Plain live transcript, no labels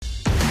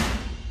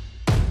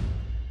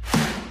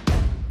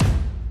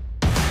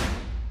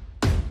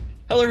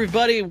Hello,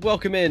 everybody.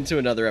 Welcome into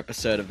another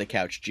episode of the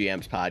Couch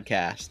GMs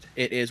podcast.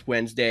 It is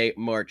Wednesday,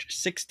 March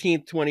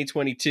 16th,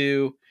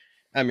 2022.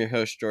 I'm your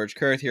host, George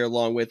Kurth, here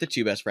along with the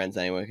two best friends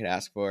anyone could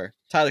ask for.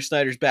 Tyler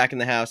Snyder's back in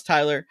the house.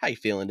 Tyler, how you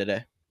feeling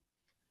today?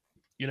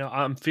 You know,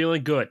 I'm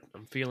feeling good.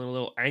 I'm feeling a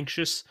little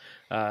anxious.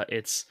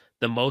 It's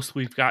the most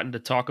we've gotten to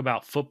talk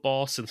about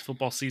football since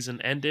football season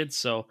ended,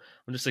 so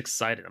I'm just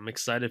excited. I'm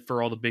excited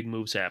for all the big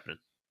moves happening.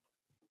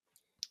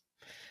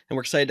 And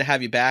we're excited to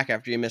have you back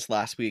after you missed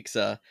last week's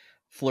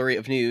flurry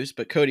of news,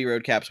 but Cody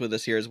Roadcap's with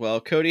us here as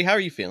well. Cody, how are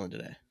you feeling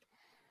today?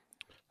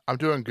 I'm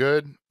doing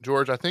good,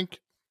 George. I think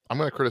I'm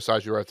going to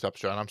criticize you right at the top,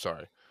 John. I'm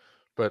sorry,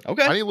 but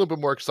Okay. I need a little bit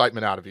more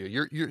excitement out of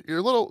you. You're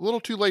a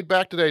little too laid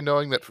back today,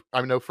 knowing that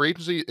I know free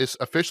agency is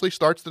officially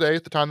starts today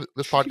at the time that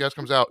this podcast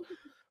comes out.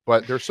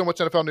 But there's so much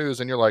NFL news,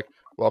 and you're like,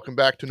 welcome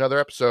back to another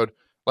episode.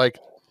 Like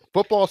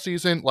football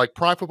season, like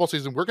prime football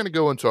season, we're going to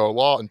go into a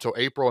law until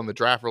April, and the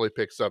draft really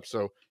picks up.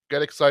 So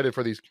get excited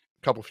for these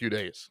few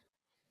days.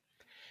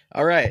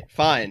 All right,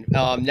 fine.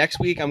 Next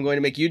week, I'm going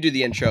to make you do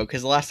the intro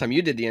because the last time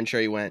you did the intro,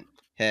 you went,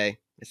 hey,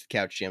 it's the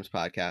Couch GMs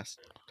podcast.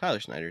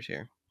 Tyler Snyder's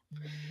here.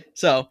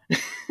 So,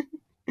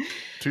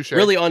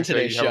 really on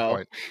today's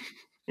show,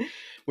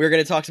 we're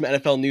going to talk some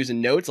NFL news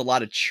and notes, a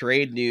lot of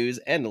trade news,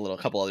 and a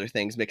couple other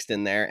things mixed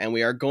in there. And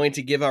we are going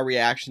to give our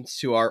reactions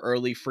to our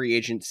early free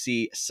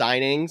agency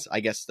signings. I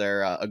guess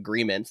they're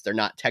agreements. They're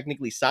not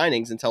technically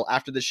signings until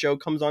after the show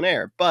comes on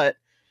air, but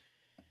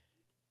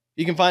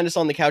you can find us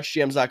on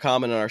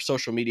thecouchgms.com and on our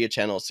social media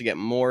channels to get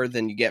more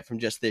than you get from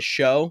just this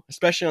show,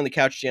 especially on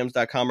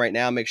thecouchgms.com right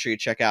now. Make sure you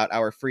check out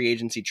our free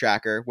agency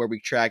tracker where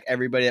we track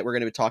everybody that we're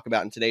going to talk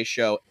about in today's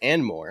show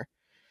and more.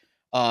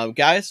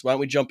 Guys, why don't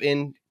we jump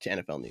into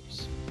NFL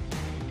news?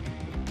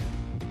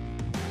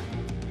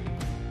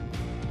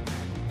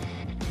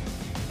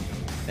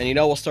 And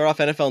we'll start off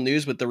NFL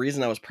news with the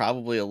reason I was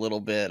probably a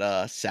little bit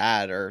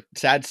sad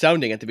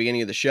sounding at the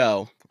beginning of the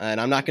show. And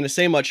I'm not going to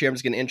say much here. I'm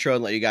just going to intro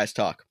and let you guys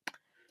talk.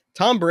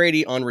 Tom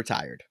Brady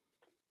unretired.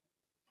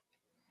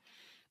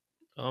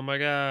 Oh my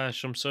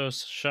gosh, I'm so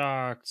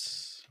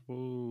shocked.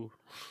 Ooh.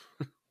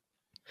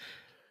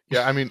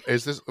 Yeah, I mean,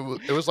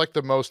 it was like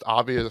the most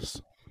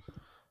obvious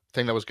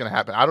thing that was going to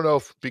happen. I don't know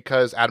if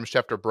because Adam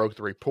Schefter broke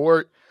the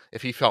report,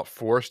 if he felt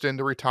forced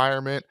into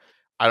retirement.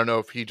 I don't know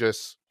if he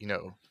just,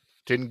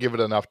 didn't give it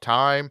enough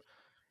time.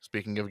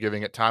 Speaking of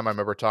giving it time, I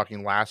remember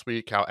talking last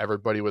week how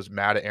everybody was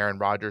mad at Aaron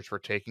Rodgers for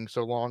taking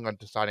so long on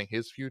deciding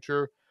his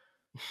future.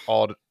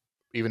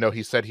 Even though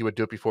he said he would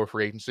do it before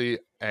free agency,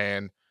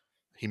 and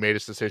he made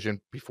his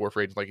decision before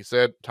free agency. Like he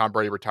said, Tom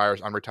Brady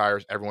retires,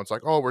 unretires. Everyone's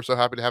like, oh, we're so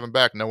happy to have him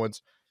back. No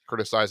one's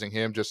criticizing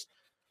him. Just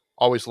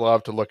always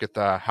love to look at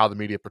how the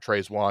media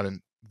portrays one and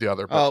the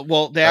other.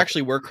 Well, they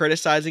actually were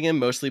criticizing him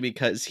mostly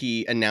because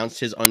he announced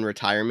his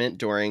unretirement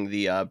during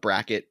the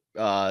bracket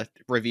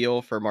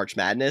reveal for March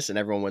Madness, and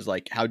everyone was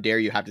like, how dare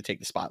you have to take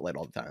the spotlight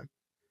all the time?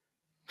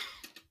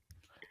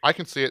 I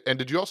can see it. And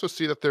did you also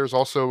see that there's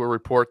also a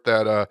report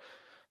that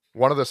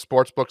one of the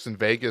sports books in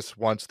Vegas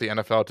wants the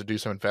NFL to do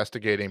some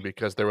investigating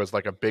because there was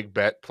like a big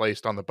bet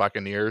placed on the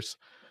Buccaneers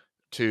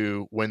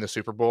to win the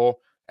Super Bowl,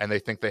 and they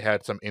think they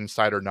had some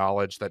insider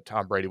knowledge that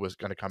Tom Brady was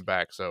going to come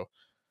back. So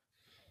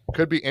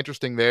could be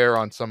interesting there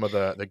on some of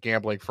the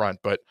gambling front,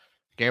 but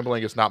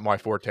gambling is not my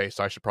forte,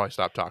 so I should probably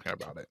stop talking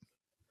about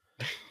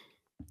it.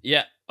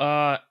 Yeah.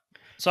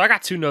 So I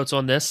got two notes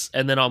on this,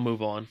 and then I'll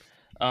move on.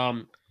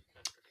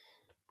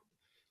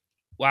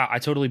 Wow, I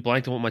totally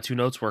blanked on what my two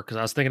notes were because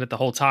I was thinking it the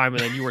whole time,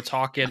 and then you were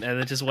talking, and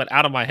it just went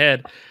out of my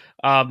head.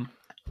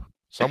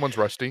 Someone's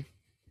rusty.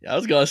 Yeah, I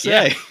was going to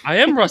say. Yeah, I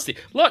am rusty.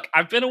 Look,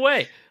 I've been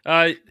away.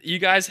 You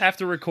guys have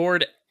to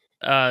record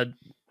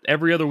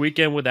every other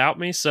weekend without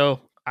me, so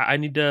I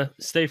need to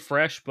stay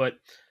fresh. But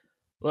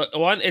look,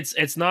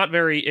 it's not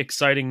very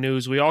exciting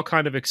news. We all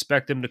kind of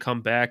expect him to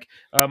come back.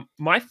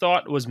 My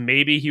thought was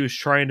maybe he was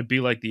trying to be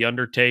like the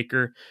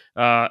Undertaker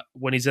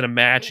when he's in a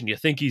match and you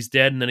think he's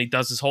dead, and then he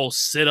does this whole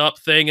sit-up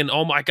thing, and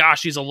oh my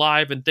gosh, he's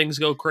alive, and things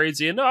go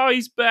crazy, and oh,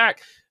 he's back.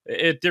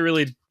 It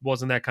really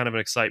wasn't that kind of an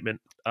excitement.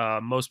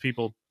 Most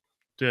people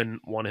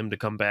didn't want him to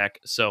come back,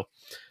 so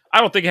I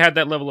don't think it had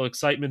that level of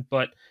excitement,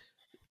 but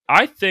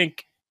I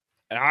think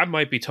I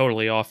might be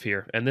totally off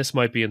here, and this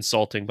might be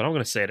insulting, but I'm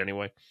going to say it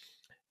anyway.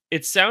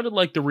 It sounded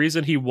like the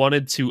reason he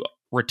wanted to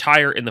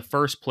retire in the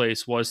first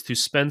place was to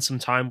spend some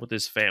time with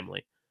his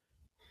family.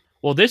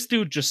 Well, this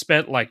dude just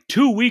spent like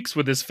 2 weeks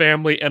with his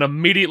family and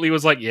immediately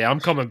was like, yeah, I'm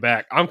coming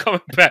back. I'm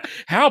coming back.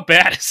 How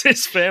bad is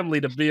his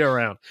family to be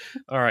around?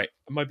 All right.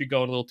 I might be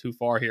going a little too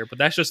far here, but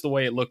that's just the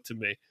way it looked to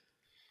me.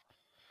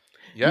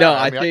 Yeah, no,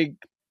 I think...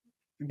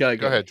 Go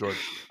ahead, George.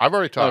 I've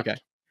already talked. Okay.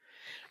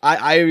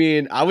 I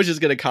mean, I was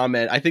just going to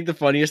comment. I think the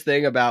funniest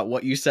thing about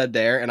what you said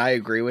there, and I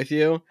agree with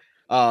you,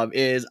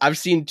 is I've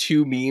seen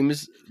two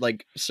memes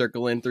like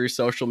circling through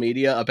social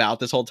media about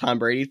this whole Tom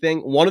Brady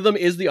thing. One of them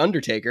is the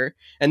Undertaker,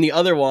 and the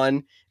other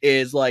one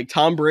is like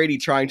Tom Brady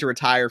trying to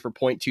retire for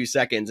 0.2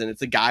 seconds, and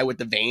it's a guy with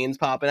the veins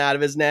popping out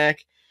of his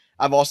neck.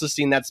 I've also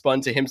seen that spun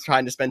to him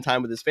trying to spend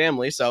time with his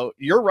family. So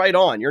you're right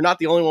on. You're not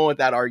the only one with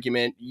that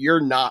argument.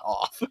 You're not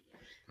off.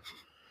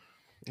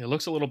 It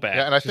looks a little bad.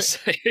 Yeah, and I just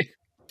think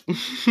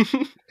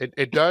saying.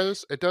 it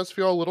does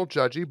feel a little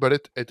judgy,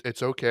 but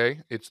it's okay.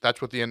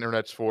 That's what the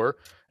internet's for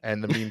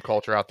and the meme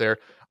culture out there.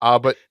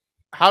 But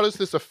how does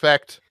this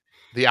affect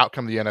the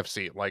outcome of the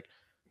NFC? Like,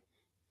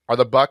 are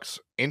the Bucks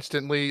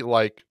instantly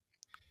like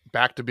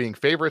back to being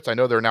favorites? I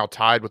know they're now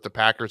tied with the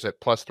Packers at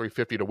plus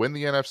 350 to win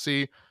the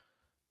NFC.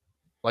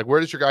 Like, where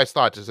does your guys'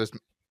 thoughts?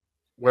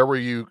 Where were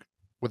you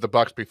with the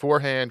Bucks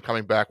beforehand,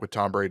 coming back with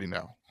Tom Brady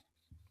now?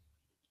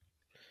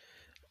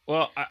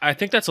 Well, I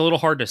think that's a little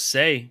hard to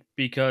say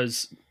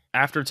because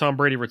after Tom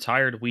Brady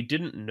retired, we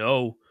didn't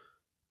know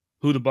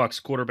who the Bucks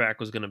quarterback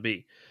was going to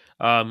be.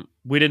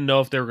 We didn't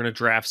know if they were going to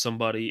draft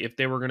somebody, if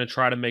they were going to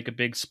try to make a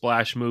big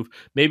splash move.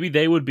 Maybe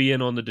they would be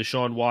in on the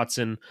Deshaun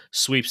Watson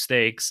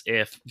sweepstakes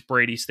if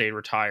Brady stayed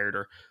retired,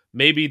 or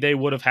maybe they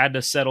would have had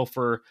to settle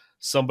for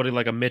somebody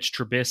like a Mitch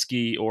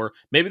Trubisky, or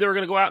maybe they were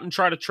going to go out and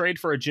try to trade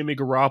for a Jimmy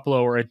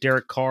Garoppolo or a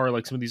Derek Carr,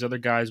 like some of these other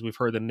guys we've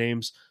heard the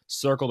names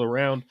circled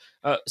around.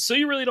 So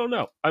you really don't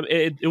know.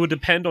 It would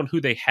depend on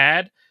who they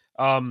had.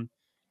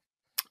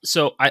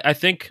 So I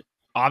think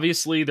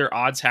obviously their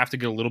odds have to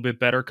get a little bit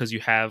better because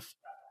you have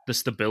the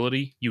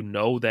stability. You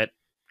know that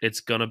it's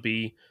going to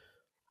be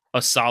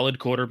a solid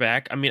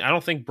quarterback. I mean, I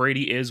don't think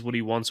Brady is what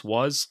he once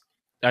was.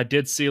 I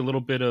did see a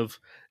little bit of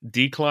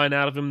decline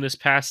out of him this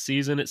past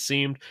season, it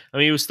seemed. I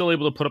mean, he was still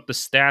able to put up the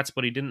stats,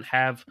 but he didn't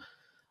have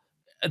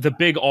the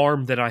big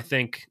arm that I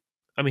think.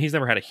 I mean, he's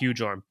never had a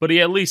huge arm, but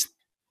he at least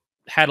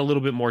had a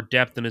little bit more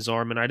depth in his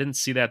arm, and I didn't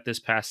see that this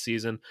past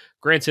season.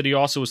 Granted, he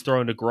also was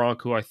throwing to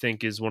Gronk, who I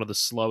think is one of the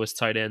slowest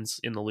tight ends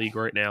in the league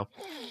right now,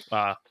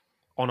 on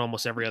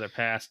almost every other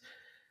pass.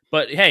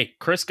 But hey,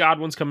 Chris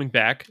Godwin's coming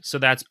back, so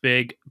that's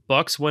big.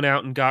 Bucks went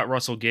out and got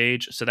Russell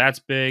Gage, so that's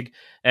big.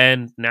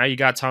 And now you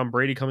got Tom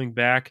Brady coming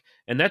back,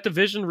 and that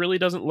division really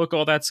doesn't look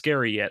all that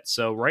scary yet.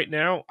 So right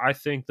now, I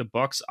think the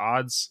Bucks'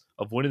 odds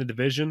of winning the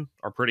division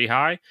are pretty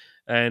high.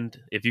 And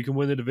if you can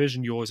win the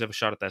division, you always have a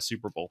shot at that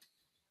Super Bowl.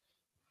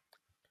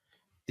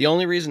 The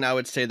only reason I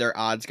would say their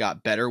odds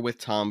got better with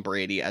Tom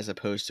Brady as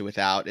opposed to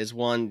without is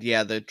one,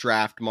 yeah, the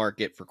draft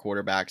market for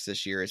quarterbacks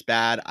this year is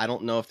bad. I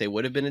don't know if they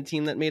would have been a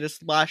team that made a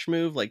splash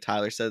move. Like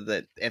Tyler said,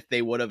 that if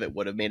they would have, it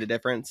would have made a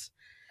difference.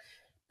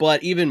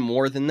 But even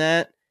more than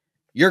that,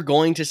 you're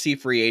going to see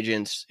free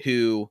agents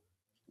who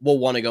will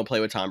want to go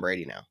play with Tom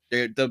Brady now.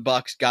 The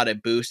Bucks got a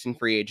boost in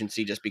free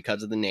agency just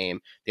because of the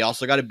name. They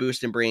also got a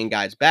boost in bringing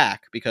guys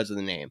back because of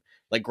the name.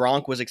 Like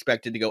Gronk was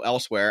expected to go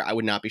elsewhere. I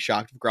would not be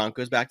shocked if Gronk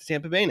goes back to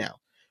Tampa Bay now.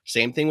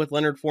 Same thing with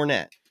Leonard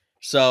Fournette.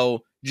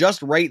 So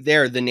just right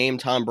there, the name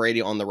Tom Brady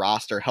on the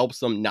roster helps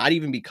them, not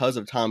even because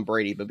of Tom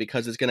Brady, but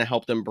because it's going to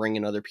help them bring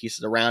in other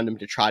pieces around him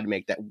to try to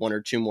make that one or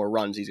two more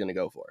runs he's going to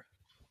go for.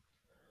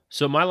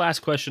 So my last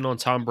question on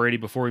Tom Brady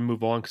before we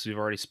move on, because we've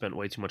already spent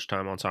way too much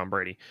time on Tom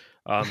Brady,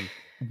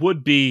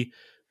 would be,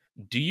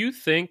 do you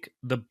think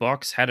the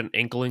Bucks had an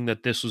inkling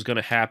that this was going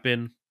to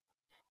happen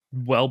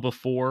well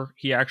before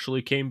he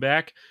actually came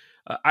back?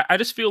 I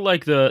just feel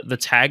like the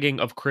tagging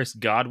of Chris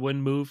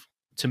Godwin move,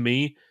 to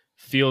me,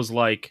 feels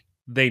like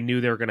they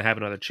knew they were going to have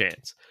another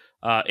chance.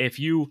 If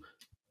you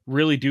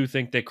really do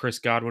think that Chris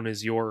Godwin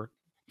is your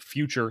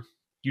future,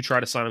 you try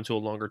to sign him to a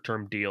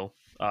longer-term deal.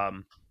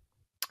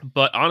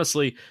 But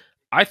honestly,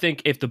 I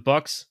think if the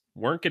Bucks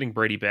weren't getting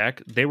Brady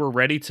back, they were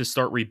ready to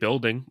start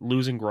rebuilding,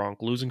 losing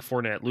Gronk, losing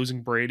Fournette,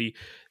 losing Brady.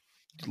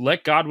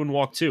 Let Godwin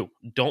walk too.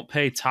 Don't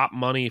pay top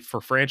money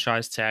for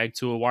franchise tag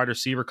to a wide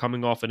receiver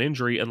coming off an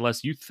injury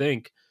unless you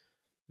think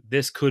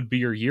this could be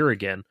your year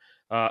again.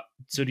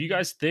 So do you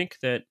guys think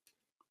that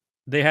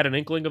they had an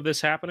inkling of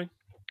this happening?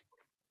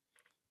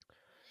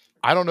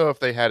 I don't know if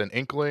they had an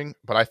inkling,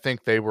 but I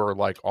think they were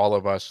like all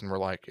of us and were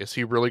like, is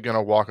he really going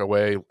to walk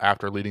away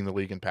after leading the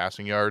league in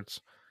passing yards,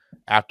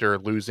 after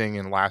losing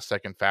in last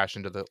second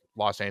fashion to the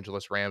Los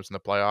Angeles Rams in the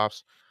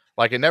playoffs?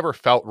 Like, it never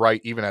felt right,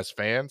 even as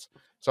fans.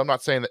 So I'm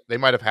not saying that they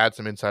might have had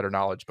some insider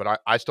knowledge, but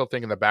I still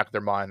think in the back of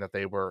their mind that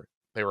they were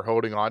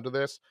holding on to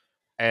this.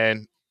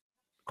 And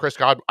Chris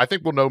Godwin, I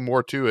think we'll know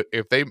more too.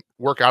 If they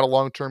work out a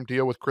long-term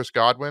deal with Chris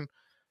Godwin,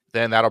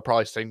 then that'll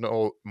probably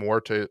signal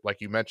more to, like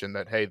you mentioned,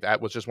 that, hey,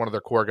 that was just one of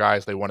their core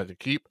guys they wanted to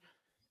keep.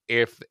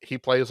 If he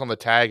plays on the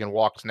tag and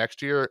walks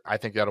next year, I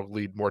think that'll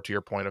lead more to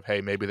your point of,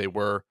 hey, maybe they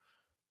were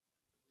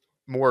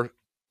more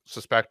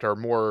suspect or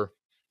more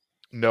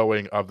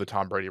knowing of the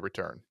Tom Brady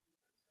return.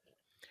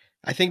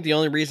 I think the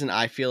only reason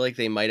I feel like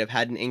they might have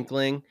had an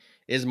inkling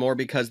is more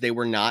because they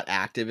were not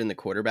active in the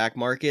quarterback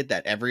market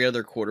that every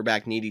other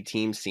quarterback needy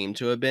team seemed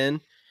to have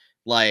been.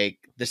 Like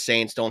the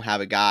Saints don't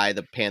have a guy,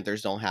 the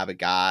Panthers don't have a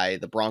guy,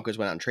 the Broncos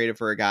went out and traded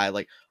for a guy.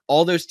 Like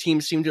all those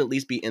teams seem to at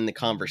least be in the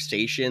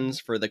conversations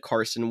for the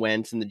Carson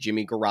Wentz and the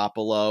Jimmy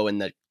Garoppolo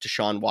and the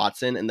Deshaun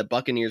Watson, and the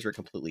Buccaneers were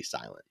completely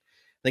silent.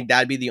 I think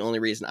that'd be the only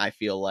reason I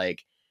feel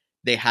like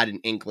they had an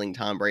inkling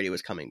Tom Brady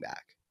was coming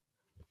back.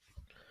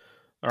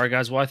 All right,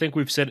 guys. Well, I think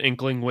we've said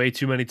inkling way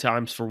too many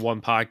times for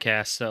one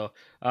podcast. So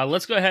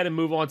let's go ahead and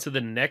move on to the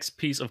next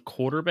piece of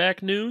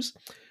quarterback news,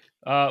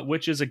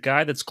 which is a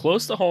guy that's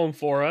close to home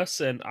for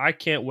us. And I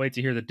can't wait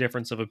to hear the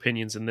difference of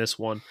opinions in this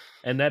one.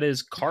 And that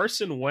is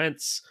Carson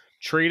Wentz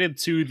traded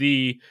to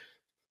the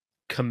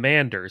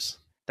Commanders.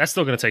 That's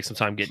still going to take some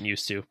time getting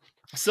used to.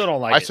 I still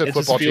don't like I it. said It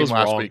football just team feels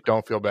last wrong. week.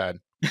 Don't feel bad.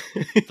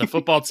 The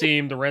football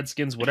team, the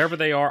Redskins, whatever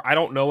they are, I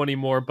don't know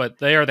anymore, but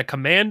they are the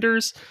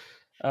Commanders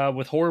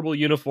with horrible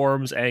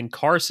uniforms, and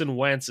Carson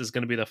Wentz is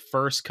going to be the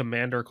first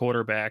Commander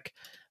quarterback.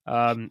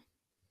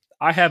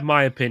 I have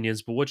my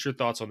opinions, but what's your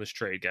thoughts on this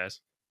trade,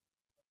 guys?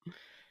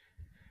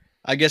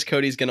 I guess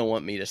Cody's going to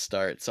want me to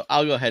start, so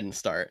I'll go ahead and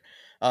start.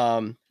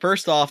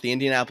 First off, the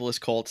Indianapolis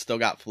Colts still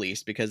got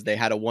fleeced because they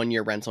had a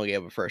 1-year rental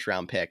game of a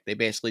first-round pick. They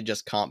basically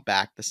just comped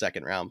back the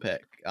second-round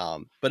pick.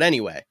 But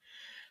anyway,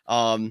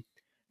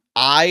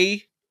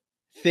 I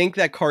think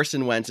that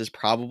Carson Wentz is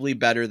probably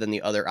better than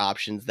the other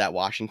options that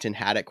Washington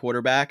had at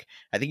quarterback.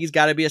 I think he's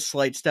got to be a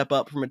slight step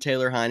up from a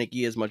Taylor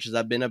Heineke, as much as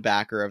I've been a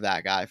backer of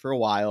that guy for a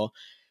while.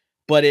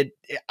 But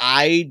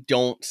I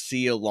don't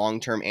see a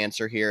long-term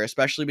answer here,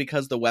 especially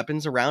because the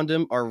weapons around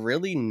him are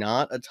really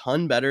not a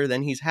ton better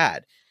than he's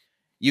had.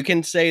 You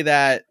can say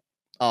that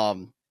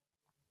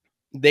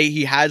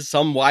he has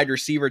some wide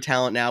receiver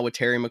talent now with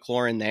Terry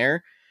McLaurin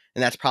there,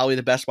 and that's probably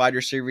the best wide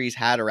receiver he's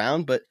had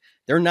around, but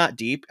they're not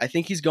deep. I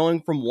think he's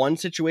going from one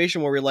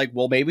situation where we're like,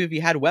 well, maybe if he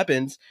had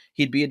weapons,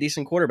 he'd be a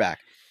decent quarterback,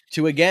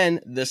 to,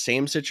 again, the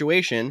same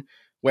situation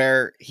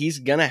where he's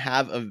going to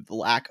have a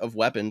lack of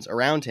weapons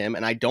around him,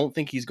 and I don't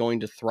think he's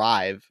going to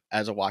thrive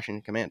as a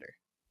Washington Commander.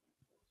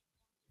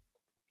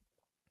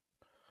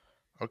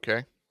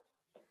 Okay.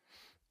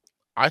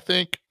 I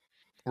think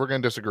we're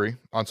going to disagree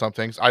on some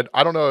things. I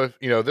don't know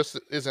if, this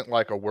isn't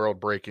like a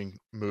world-breaking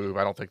move.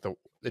 I don't think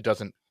it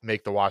doesn't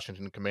make the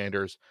Washington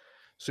Commanders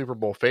Super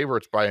Bowl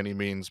favorites by any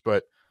means,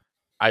 but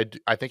I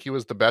think he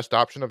was the best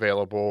option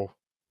available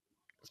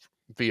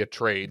via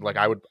trade. Like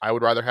I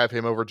would rather have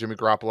him over Jimmy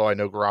Garoppolo. I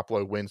know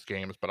Garoppolo wins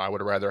games, but I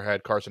would have rather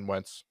had Carson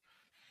Wentz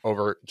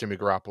over Jimmy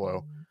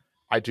Garoppolo.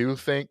 I do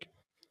think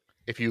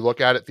if you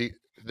look at it,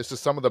 this is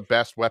some of the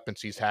best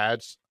weapons he's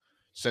had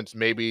since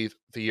maybe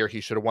the year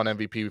he should have won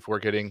MVP before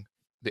getting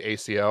the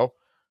ACL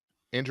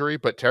injury.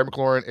 But Terry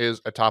McLaurin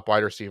is a top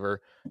wide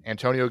receiver.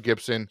 Antonio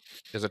Gibson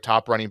is a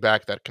top running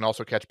back that can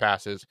also catch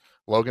passes.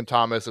 Logan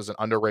Thomas is an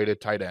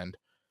underrated tight end.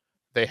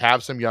 They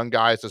have some young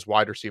guys as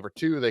wide receiver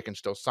too. They can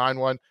still sign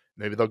one.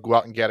 Maybe they'll go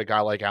out and get a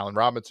guy like Allen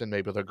Robinson.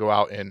 Maybe they'll go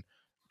out and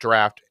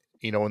draft,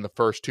 in the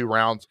first 2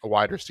 rounds, a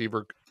wide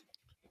receiver.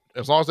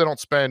 As long as they don't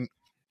spend,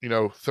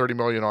 $30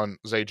 million on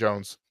Zay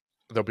Jones,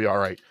 they'll be all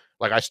right.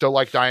 Like, I still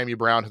like Diami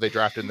Brown, who they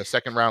drafted in the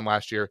 2nd round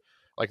last year.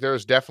 Like,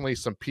 there's definitely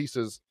some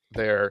pieces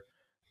there.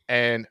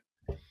 And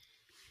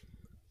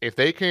if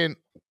they can,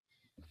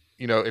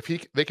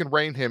 they can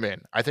rein him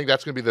in, I think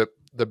that's going to be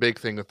the big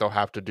thing that they'll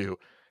have to do.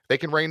 They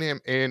can rein him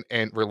in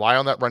and rely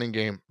on that running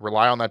game,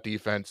 rely on that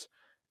defense,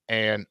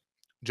 and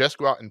just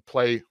go out and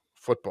play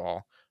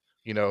football.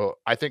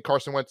 I think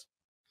Carson Wentz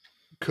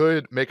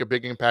could make a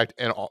big impact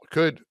and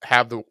could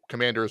have the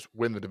Commanders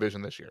win the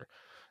division this year.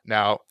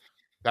 Now,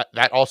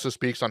 that also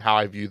speaks on how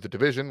I view the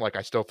division. Like,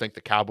 I still think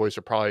the Cowboys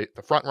are probably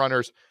the front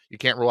runners. You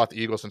can't rule out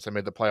the Eagles since they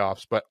made the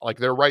playoffs, but like,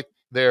 they're right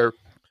there.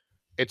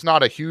 It's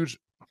not a huge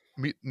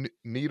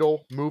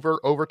needle mover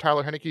over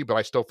Tyler Heineke, but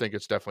I still think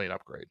it's definitely an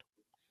upgrade.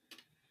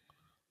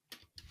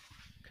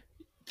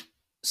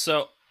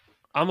 So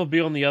I'm going to be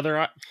on the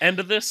other end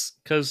of this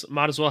because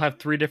might as well have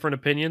 3 different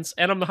opinions.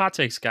 And I'm the hot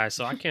takes guy,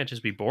 so I can't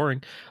just be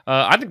boring.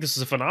 I think this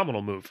is a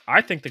phenomenal move.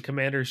 I think the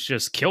Commanders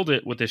just killed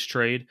it with this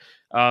trade.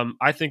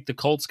 I think the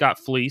Colts got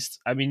fleeced.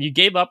 I mean, you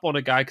gave up on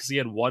a guy because he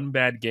had one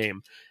bad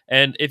game.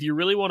 And if you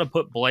really want to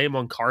put blame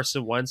on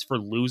Carson Wentz for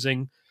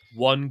losing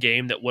one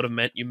game that would have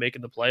meant you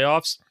making the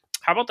playoffs,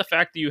 how about the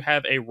fact that you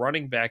have a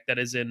running back that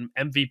is in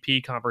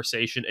MVP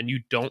conversation and you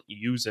don't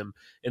use him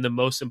in the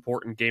most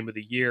important game of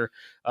the year?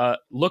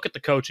 Look at the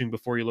coaching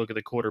before you look at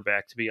the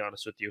quarterback, to be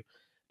honest with you.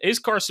 Is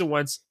Carson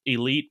Wentz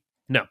elite?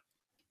 No.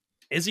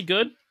 Is he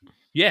good?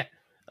 Yeah.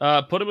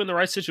 Put him in the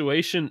right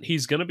situation,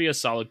 he's going to be a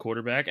solid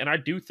quarterback, and I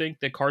do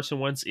think that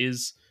Carson Wentz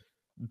is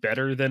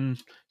better than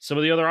some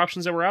of the other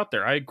options that were out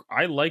there.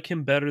 I like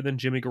him better than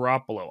Jimmy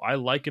Garoppolo. I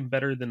like him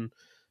better than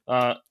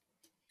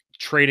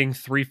trading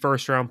 3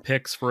 first-round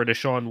picks for a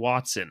Deshaun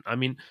Watson. I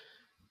mean,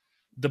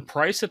 the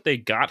price that they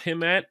got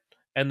him at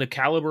and the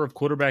caliber of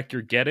quarterback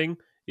you're getting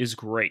is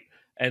great.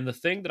 And the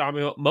thing that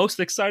I'm most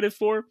excited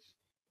for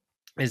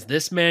is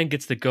this man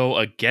gets to go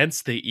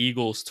against the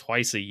Eagles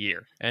twice a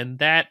year. And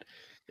that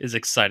is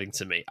exciting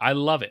to me. I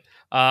love it.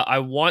 I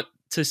want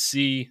to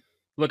see...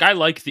 Look, I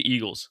like the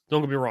Eagles.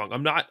 Don't get me wrong.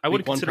 I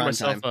wouldn't consider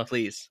myself a...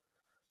 Please.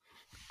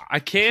 I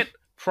can't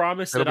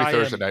promise It'll that be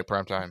Thursday night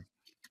prime time.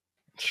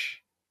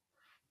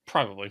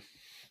 Probably.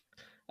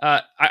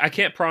 I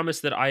can't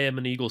promise that I am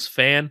an Eagles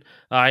fan.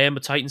 I am a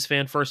Titans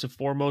fan first and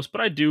foremost, but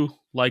I do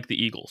like the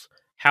Eagles.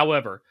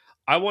 However,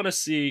 I want to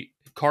see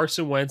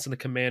Carson Wentz and the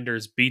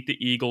Commanders beat the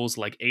Eagles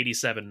like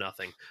 87-0.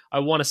 I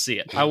want to see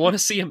it. I want to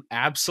see him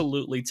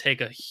absolutely take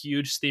a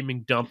huge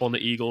steaming dump on the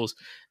Eagles,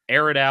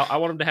 air it out. I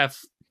want him to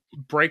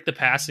break the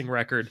passing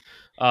record.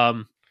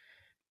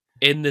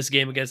 in this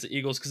game against the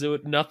Eagles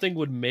because nothing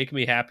would make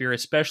me happier,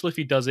 especially if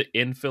he does it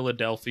in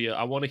Philadelphia.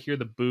 I want to hear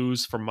the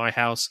boos from my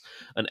house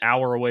an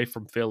hour away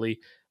from Philly.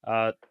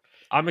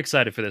 I'm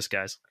excited for this,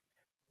 guys.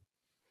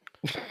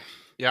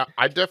 Yeah,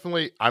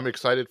 I'm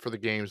excited for the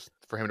games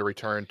for him to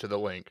return to the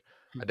link.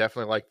 I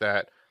definitely like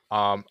that.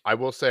 I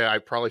will say I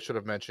probably should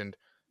have mentioned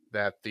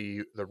that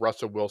the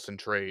Russell Wilson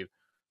trade,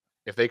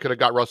 if they could have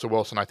got Russell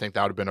Wilson, I think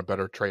that would have been a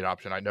better trade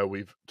option. I know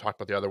we've talked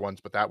about the other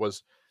ones, but that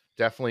was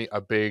definitely a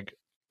big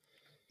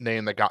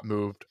name that got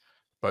moved.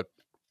 But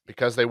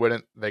because they went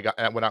out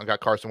and got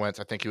Carson Wentz,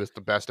 I think he was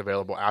the best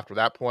available after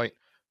that point.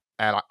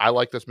 And I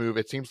like this move.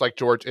 It seems like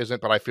George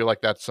isn't, but I feel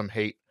like that's some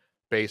hate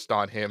based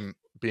on him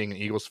being an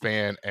Eagles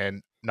fan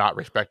and not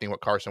respecting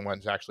what Carson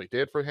Wentz actually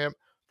did for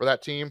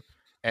that team.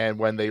 And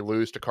when they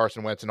lose to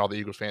Carson Wentz and all the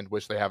Eagles fans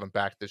wish they have him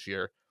back this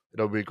year,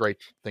 it'll be a great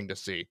thing to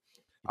see.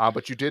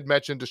 But you did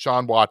mention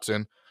Deshaun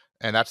Watson,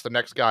 and that's the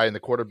next guy in the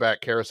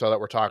quarterback carousel that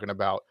we're talking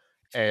about.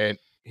 And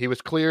he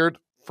was cleared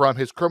from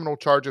his criminal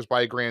charges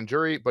by a grand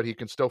jury, but he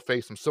can still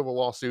face some civil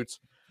lawsuits.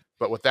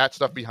 But with that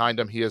stuff behind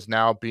him, he is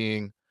now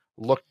being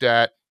looked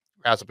at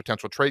as a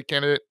potential trade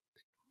candidate.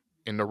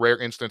 In the rare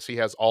instance, he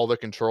has all the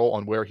control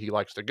on where he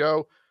likes to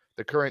go.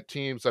 The current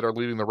teams that are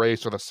leading the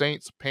race are the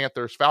Saints,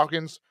 Panthers,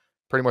 Falcons.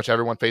 Pretty much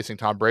everyone facing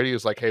Tom Brady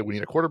is like, hey, we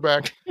need a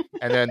quarterback.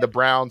 And then the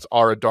Browns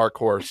are a dark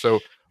horse. So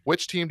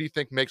which team do you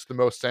think makes the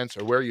most sense,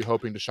 or where are you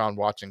hoping Deshaun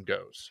Watson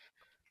goes?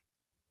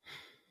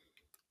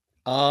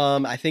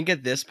 I think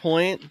at this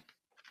point,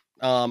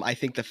 I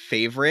think the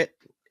favorite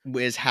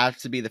has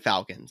to be the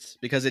Falcons,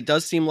 because it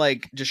does seem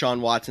like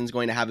Deshaun Watson's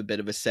going to have a bit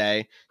of a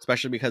say,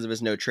 especially because of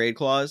his no trade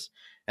clause.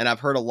 And I've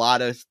heard a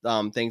lot of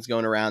things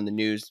going around the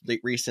news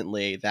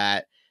recently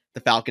that the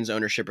Falcons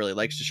ownership really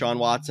likes Deshaun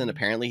Watson.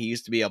 Apparently he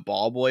used to be a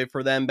ball boy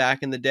for them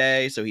back in the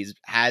day, so he's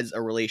has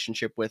a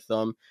relationship with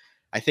them.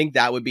 I think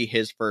that would be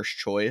his first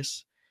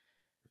choice.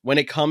 When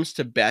it comes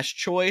to best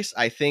choice,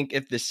 I think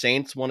if the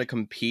Saints want to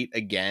compete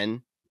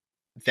again,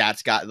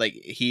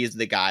 he's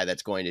the guy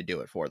that's going to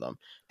do it for them.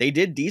 They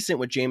did decent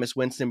with Jameis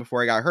Winston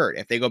before he got hurt.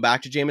 If they go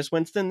back to Jameis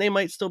Winston, they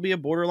might still be a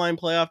borderline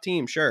playoff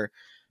team, sure.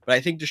 But I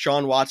think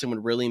Deshaun Watson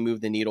would really move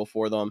the needle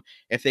for them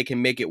if they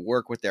can make it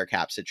work with their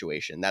cap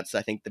situation. That's,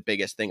 I think, the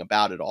biggest thing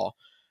about it all.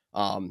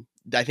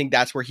 I think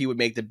that's where he would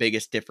make the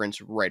biggest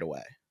difference right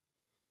away.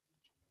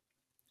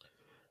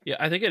 Yeah,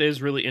 I think it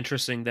is really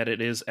interesting that it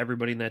is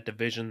everybody in that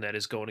division that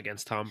is going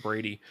against Tom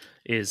Brady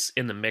is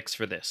in the mix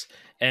for this.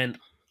 And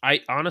I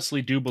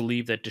honestly do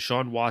believe that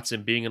Deshaun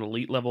Watson being an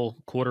elite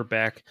level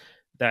quarterback,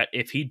 that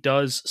if he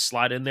does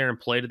slide in there and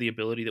play to the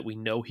ability that we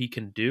know he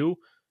can do,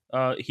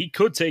 he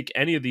could take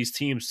any of these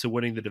teams to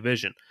winning the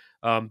division.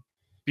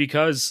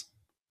 Because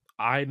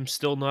I'm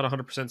still not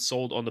 100%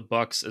 sold on the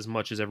Bucs as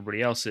much as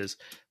everybody else is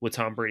with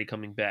Tom Brady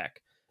coming back.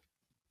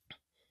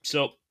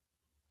 So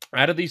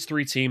out of these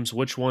three teams,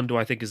 which one do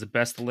I think is the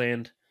best to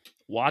land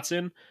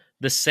Watson?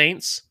 The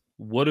Saints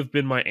would have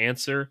been my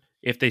answer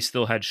if they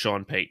still had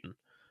Sean Payton.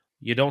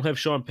 You don't have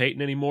Sean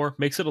Payton anymore.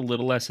 Makes it a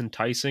little less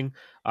enticing.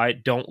 I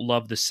don't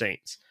love the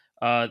Saints.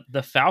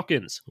 The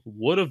Falcons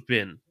would have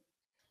been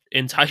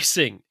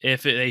enticing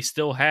if they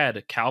still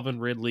had Calvin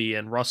Ridley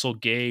and Russell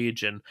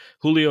Gage and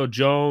Julio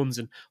Jones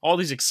and all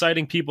these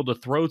exciting people to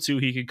throw to.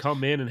 He could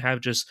come in and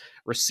have just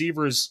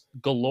receivers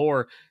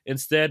galore.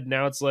 Instead,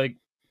 now it's like,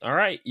 all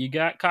right, you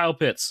got Kyle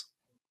Pitts.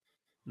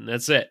 And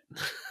that's it.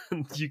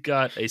 You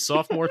got a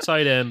sophomore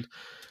tight end.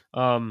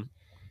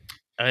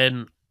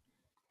 And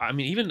I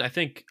mean, even I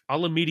think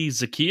Alameda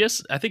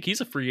Zacchaeus, I think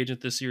he's a free agent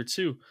this year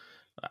too.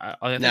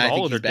 I think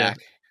all of their back.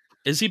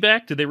 Is he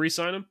back? Did they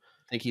re-sign him?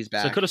 I think he's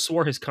back. So I could have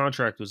swore his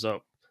contract was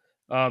up.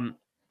 Either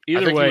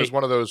I think way, he was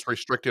one of those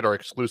restricted or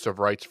exclusive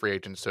rights free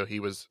agents, so he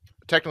was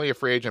technically a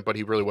free agent, but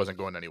he really wasn't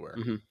going anywhere.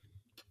 Mm-hmm.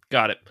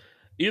 Got it.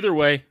 Either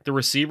way, the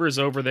receivers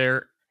over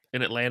there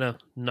in Atlanta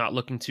not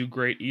looking too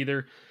great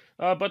either.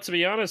 But to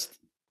be honest,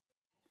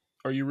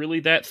 are you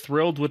really that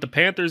thrilled with the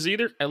Panthers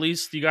either? At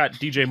least you got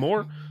DJ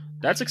Moore.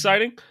 That's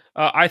exciting.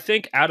 I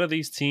think out of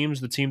these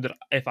teams, the team that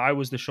if I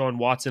was Deshaun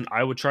Watson,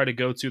 I would try to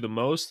go to the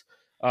most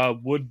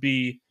would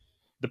be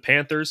the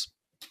Panthers.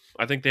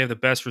 I think they have the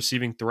best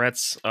receiving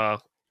threats, at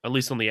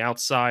least on the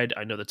outside.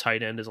 I know the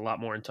tight end is a lot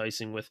more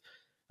enticing with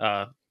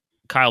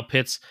Kyle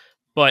Pitts.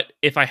 But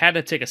if I had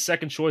to take a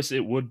second choice,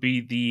 it would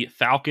be the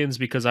Falcons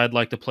because I'd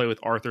like to play with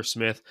Arthur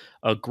Smith,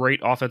 a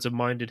great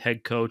offensive-minded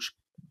head coach,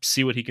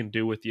 see what he can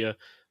do with you.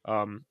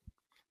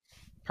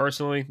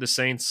 Personally, the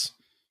Saints,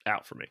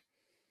 out for me.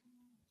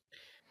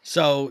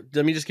 So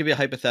let me just give you a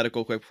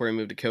hypothetical quick before we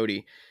move to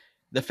Cody.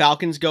 The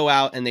Falcons go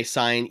out and they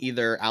sign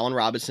either Allen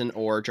Robinson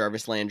or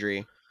Jarvis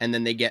Landry, and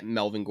then they get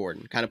Melvin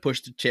Gordon. Kind of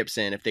push the chips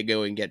in if they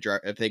go and get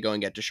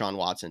Deshaun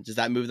Watson. Does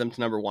that move them to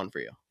number one for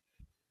you?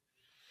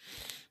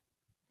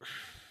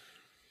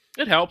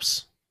 It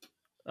helps.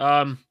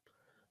 It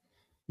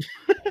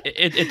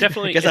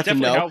definitely, Guess it that's a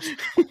definitely no. helps.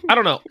 I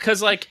don't know,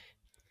 because like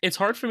it's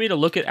hard for me to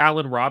look at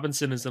Allen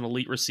Robinson as an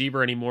elite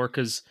receiver anymore.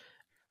 Because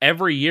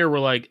every year we're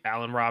like,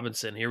 Allen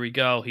Robinson, here we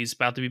go. He's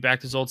about to be back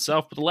to his old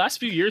self. But the last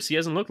few years, he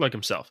hasn't looked like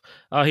himself.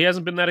 He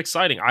hasn't been that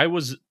exciting. I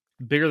was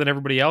bigger than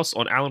everybody else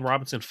on Allen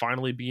Robinson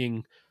finally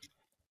being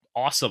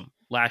awesome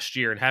last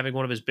year and having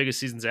one of his biggest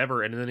seasons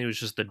ever, and then he was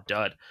just a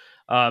dud.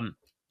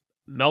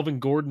 Melvin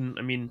Gordon,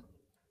 I mean,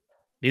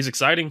 he's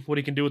exciting what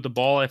he can do with the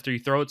ball after you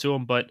throw it to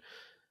him, but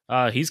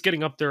he's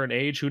getting up there in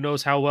age. Who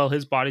knows how well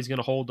his body's going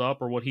to hold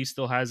up or what he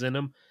still has in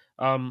him.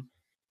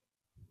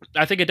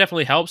 I think it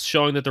definitely helps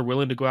showing that they're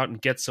willing to go out and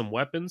get some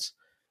weapons.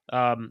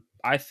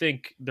 I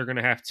think they're going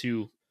to have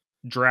to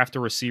draft a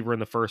receiver in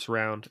the first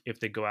round if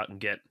they go out and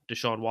get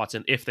Deshaun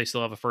Watson, if they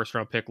still have a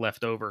first-round pick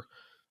left over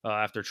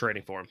after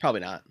trading for him.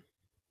 Probably not.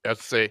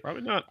 Let's say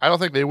Probably not. I don't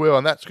think they will,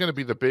 and that's going to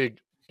be the big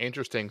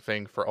interesting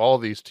thing for all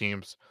these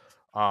teams.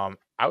 I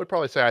would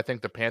probably say I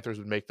think the Panthers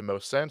would make the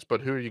most sense,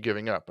 but who are you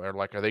giving up? Are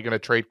they going to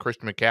trade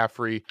Christian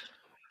McCaffrey,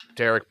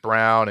 Derek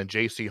Brown, and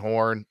J.C.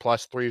 Horn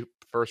plus 3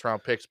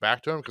 first-round picks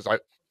back to him? Because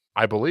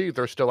I believe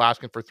they're still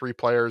asking for 3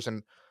 players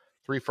and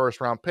 3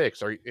 first-round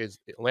picks. Is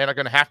Atlanta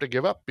going to have to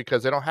give up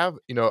because they don't have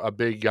a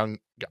big young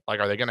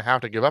are they going to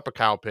have to give up a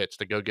Kyle Pitts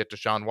to go get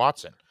Deshaun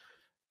Watson?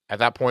 At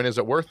that point, is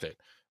it worth it?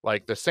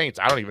 Like the Saints,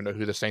 I don't even know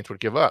who the Saints would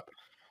give up.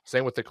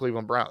 Same with the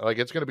Cleveland Browns. Like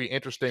it's going to be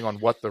interesting on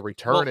what the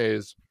return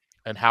is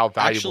and how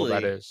valuable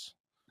that is.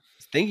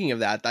 Thinking of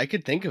that, I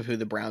could think of who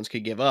the Browns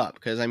could give up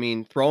because, I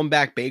mean, throwing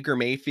back Baker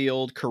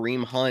Mayfield,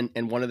 Kareem Hunt,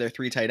 and one of their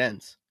 3 tight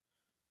ends.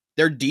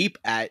 They're deep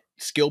at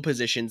skill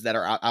positions that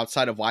are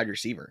outside of wide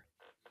receiver.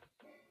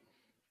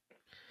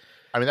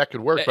 I mean, that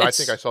could work, but I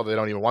think I saw they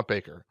don't even want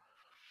Baker.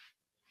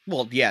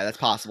 Well, yeah, that's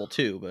possible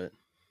too, but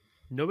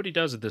nobody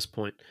does at this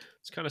point.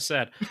 It's kind of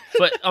sad.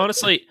 But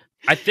honestly,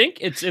 I think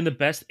it's in the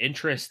best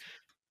interest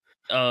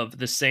of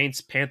the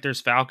Saints, Panthers,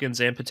 Falcons,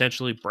 and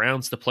potentially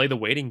Browns to play the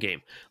waiting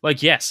game.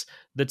 Like, yes,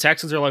 the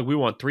Texans are like, we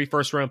want 3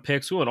 first-round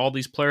picks. We want all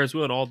these players.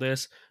 We want all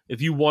this.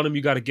 If you want them,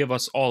 you got to give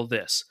us all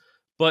this.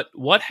 But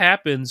what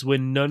happens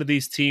when none of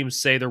these teams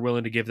say they're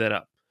willing to give that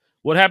up?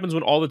 What happens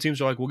when all the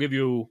teams are like, we'll give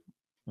you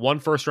 1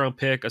 first-round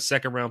pick, a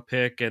second-round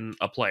pick, and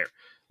a player,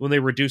 when they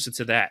reduce it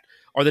to that?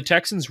 Are the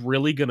Texans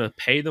really going to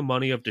pay the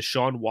money of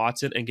Deshaun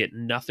Watson and get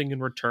nothing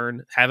in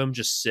return, have him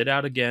just sit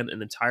out again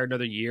an entire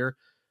another year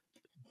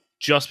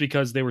just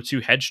because they were too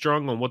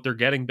headstrong on what they're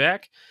getting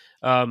back?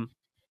 I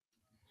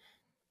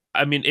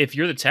mean, if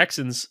you're the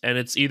Texans and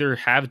it's either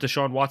have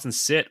Deshaun Watson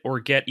sit or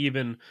get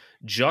even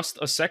just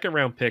a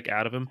second-round pick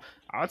out of him,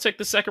 I'll take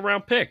the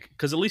second-round pick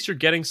because at least you're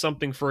getting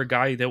something for a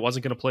guy that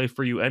wasn't going to play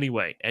for you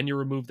anyway, and you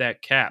remove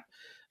that cap.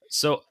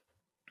 So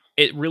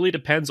it really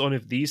depends on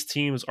if these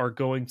teams are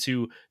going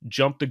to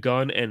jump the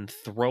gun and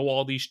throw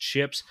all these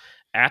chips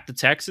at the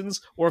Texans,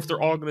 or if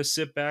they're all going to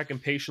sit back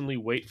and patiently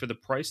wait for the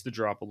price to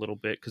drop a little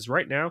bit. Because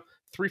right now,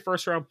 3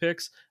 first-round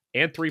picks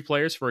and 3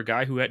 players for a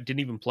guy who didn't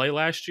even play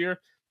last year,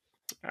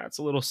 that's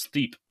a little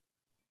steep.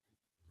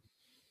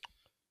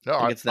 No,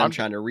 I think it's them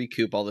trying to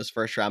recoup all those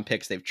first-round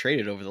picks they've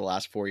traded over the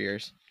last 4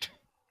 years.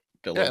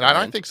 Yeah, and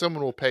I think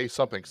someone will pay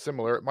something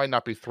similar. It might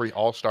not be 3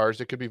 All-Stars.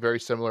 It could be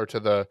very similar to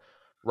the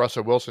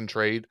Russell Wilson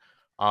trade.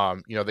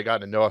 They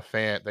got a Noah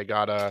Fant. They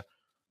got a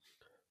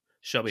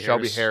Shelby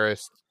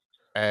Harris.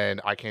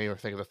 And I can't even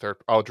think of the third.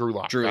 Oh, Drew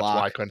Lock. That's why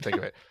I couldn't think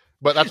of it.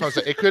 But that's what I'm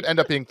saying. It could end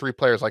up being 3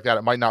 players like that.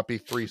 It might not be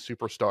 3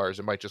 superstars.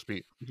 It might just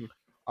be.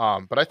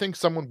 But I think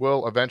someone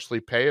will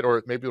eventually pay it,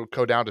 or maybe it'll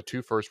go down to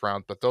 2 first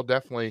rounds, but they'll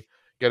definitely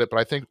get it. But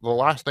I think the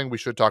last thing we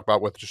should talk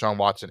about with Deshaun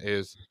Watson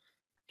is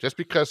just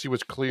because he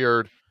was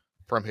cleared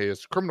from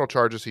his criminal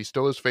charges, he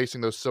still is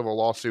facing those civil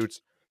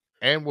lawsuits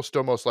and will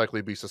still most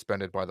likely be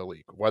suspended by the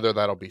league, whether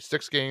that'll be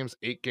 6 games,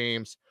 8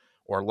 games,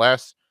 or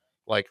less.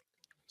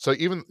 So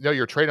even though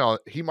you're trading on,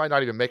 he might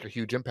not even make a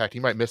huge impact.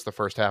 He might miss the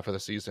first half of the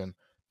season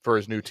for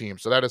his new team.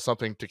 So that is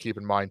something to keep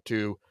in mind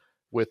too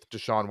with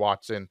Deshaun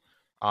Watson.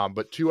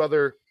 But 2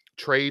 other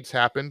trades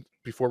happened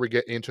before we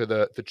get into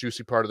the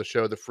juicy part of the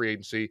show, the free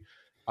agency,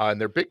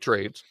 and they're big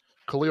trades.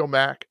 Khalil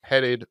Mack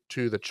headed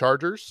to the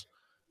Chargers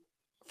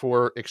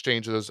for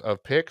exchanges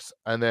of picks,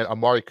 and then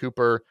Amari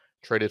Cooper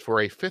traded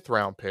for a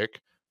 5th-round pick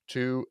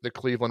to the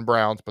Cleveland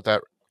Browns, but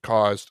that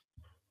caused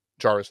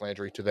Jarvis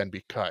Landry to then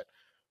be cut.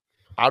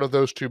 Out of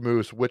those 2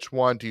 moves, which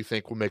one do you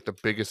think will make the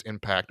biggest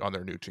impact on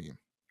their new team?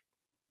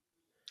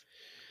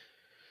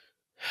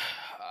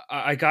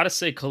 I got to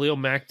say Khalil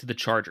Mack to the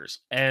Chargers,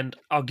 and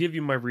I'll give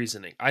you my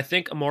reasoning. I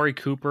think Amari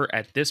Cooper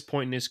at this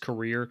point in his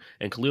career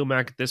and Khalil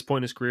Mack at this point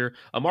in his career,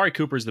 Amari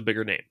Cooper is the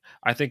bigger name.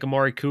 I think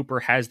Amari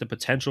Cooper has the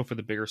potential for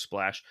the bigger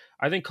splash.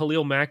 I think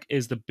Khalil Mack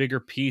is the bigger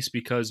piece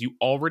because you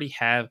already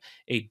have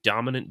a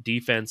dominant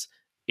defense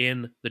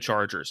in the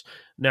Chargers.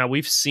 Now,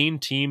 we've seen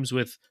teams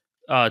with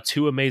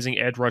 2 amazing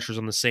edge rushers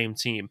on the same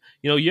team.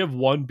 You have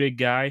one big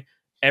guy,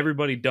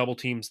 everybody double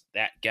teams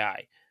that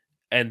guy,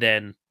 and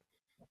then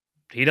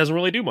he doesn't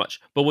really do much.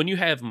 But when you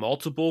have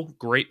multiple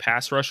great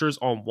pass rushers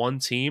on one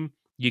team,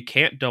 you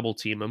can't double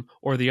team him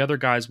or the other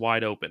guy's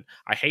wide open.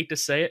 I hate to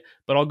say it,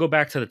 but I'll go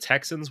back to the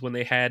Texans when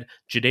they had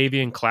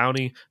Jadeveon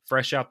Clowney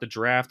fresh out the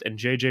draft and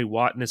J.J.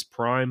 Watt in his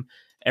prime.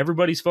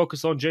 Everybody's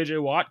focused on J.J.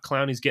 Watt.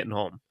 Clowney's getting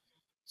home.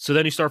 So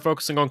then you start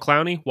focusing on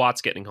Clowney,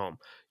 Watt's getting home.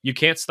 You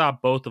can't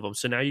stop both of them.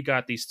 So now you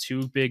got these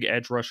two big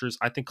edge rushers.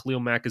 I think Khalil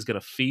Mack is going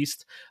to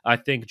feast. I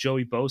think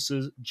Joey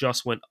Bosa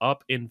just went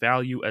up in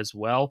value as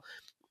well.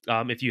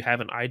 If you have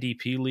an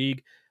IDP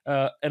league,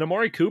 and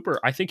Amari Cooper,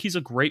 I think he's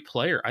a great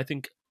player. I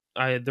think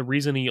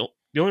the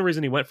only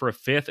reason he went for a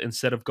fifth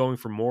instead of going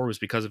for more was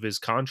because of his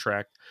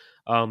contract.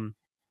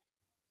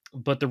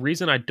 But the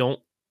reason I don't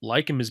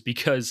like him is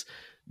because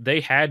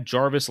they had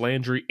Jarvis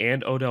Landry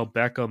and Odell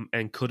Beckham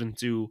and couldn't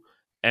do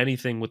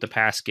anything with the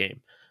pass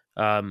game.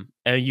 And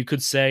you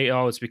could say,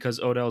 oh, it's because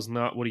Odell's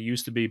not what he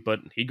used to be, but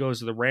he goes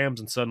to the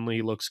Rams and suddenly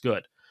he looks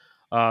good.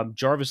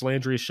 Jarvis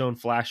Landry has shown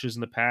flashes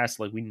in the past.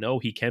 Like, we know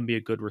he can be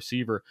a good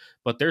receiver,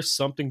 but there's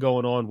something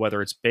going on,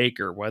 whether it's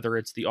Baker, whether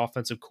it's the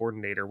offensive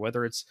coordinator,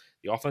 whether it's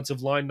the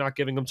offensive line not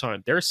giving him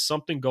time. There's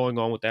something going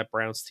on with that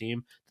Browns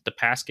team that the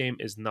pass game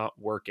is not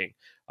working.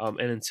 And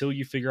until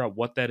you figure out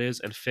what that is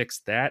and fix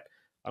that,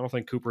 I don't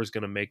think Cooper is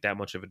going to make that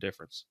much of a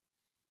difference.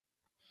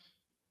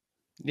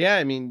 Yeah,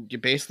 I mean, you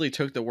basically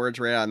took the words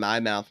right out of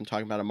my mouth from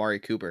talking about Amari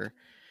Cooper.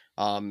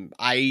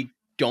 I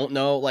don't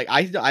know. Like,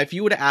 if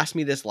you would have asked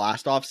me this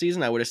last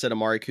offseason, I would have said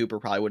Amari Cooper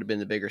probably would have been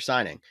the bigger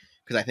signing,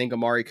 because I think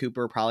Amari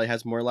Cooper probably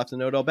has more left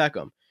than Odell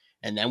Beckham.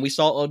 And then we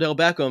saw Odell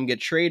Beckham get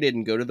traded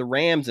and go to the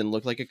Rams and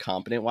look like a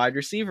competent wide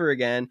receiver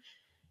again.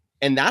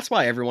 And that's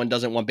why everyone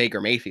doesn't want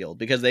Baker Mayfield,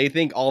 because they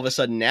think all of a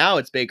sudden now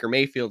it's Baker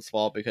Mayfield's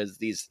fault because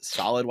these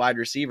solid wide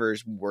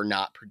receivers were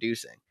not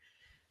producing.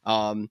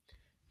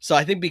 So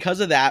I think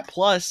because of that,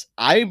 plus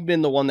I've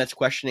been the one that's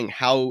questioning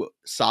how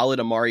solid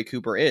Amari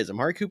Cooper is.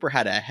 Amari Cooper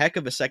had a heck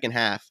of a second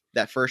half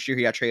that first year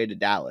he got traded to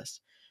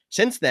Dallas.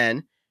 Since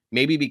then,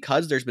 maybe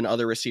because there's been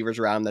other receivers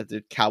around that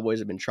the Cowboys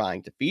have been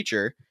trying to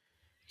feature,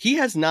 he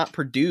has not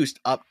produced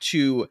up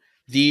to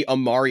the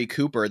Amari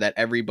Cooper that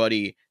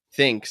everybody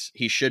thinks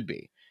he should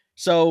be.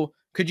 So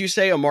could you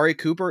say Amari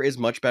Cooper is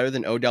much better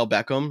than Odell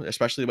Beckham,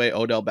 especially the way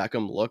Odell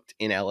Beckham looked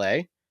in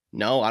LA?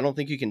 No, I don't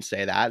think you can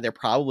say that. They're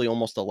probably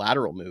almost a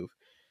lateral move.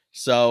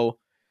 So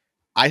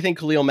I think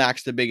Khalil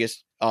Mack's the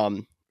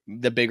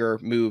bigger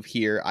move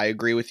here. I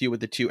agree with you with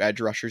the two edge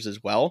rushers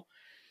as well.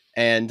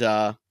 And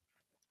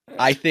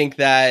I think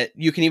that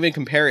you can even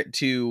compare it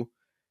to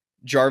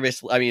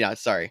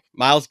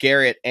Myles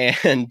Garrett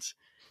and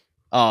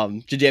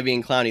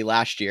Jadeveon Clowney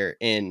last year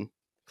in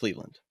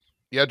Cleveland.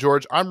 Yeah,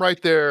 George, I'm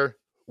right there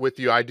with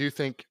you. I do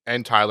think,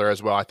 and Tyler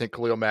as well, I think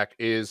Khalil Mack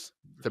is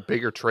the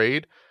bigger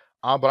trade.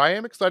 But I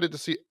am excited to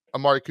see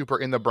Amari Cooper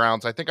in the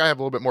Browns. I think I have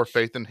a little bit more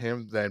faith in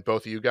him than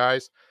both of you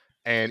guys.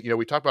 And,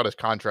 we talked about his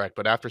contract,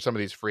 but after some of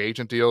these free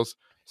agent deals,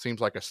 seems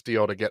like a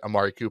steal to get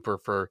Amari Cooper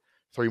for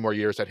 3 more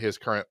years at his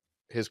current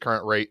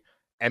rate.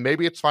 And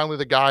maybe it's finally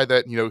the guy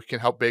that, can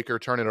help Baker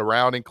turn it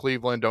around in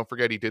Cleveland. Don't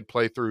forget, he did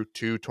play through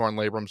 2 torn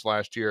labrums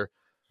last year.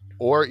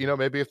 Or,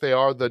 maybe if they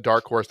are the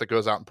dark horse that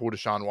goes out and pull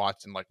Deshaun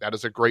Watson, like that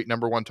is a great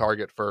number 1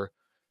 target for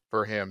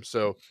him.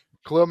 So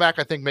Khalil Mack,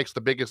 I think, makes the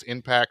biggest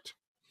impact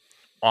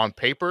on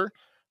paper.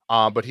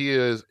 But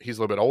he's a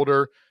little bit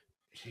older.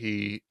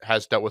 He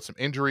has dealt with some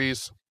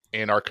injuries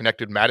in our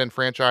connected Madden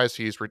franchise.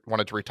 He's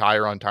wanted to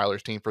retire on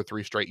Tyler's team for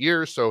 3 straight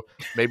years. So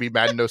maybe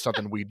Madden knows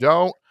something we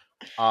don't.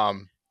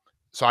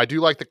 So I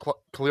do like the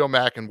Khalil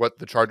Mack and what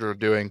the Chargers are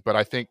doing, but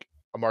I think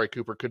Amari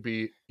Cooper could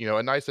be,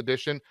 a nice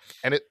addition.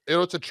 And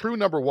it's a true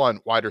number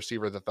 1 wide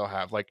receiver that they'll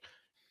have. Like,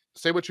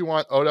 say what you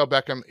want, Odell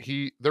Beckham,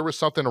 there was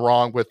something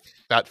wrong with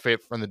that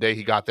fit from the day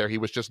he got there. He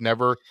was just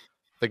never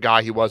the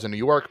guy he was in New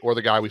York or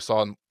the guy we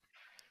saw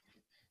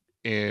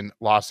in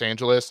Los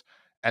Angeles.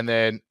 And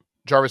then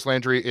Jarvis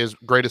Landry, is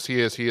great as he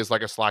is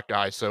like a slack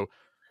guy. So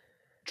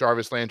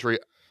Jarvis Landry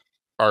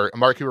or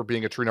Amari Cooper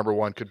being a true number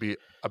 1 could be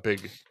a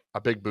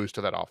big boost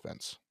to that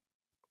offense.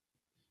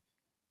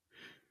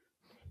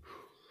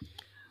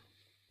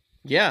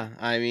 Yeah,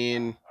 I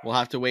mean, we'll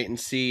have to wait and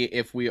see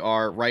if we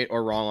are right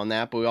or wrong on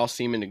that, but we all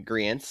seem in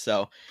agreement.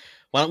 So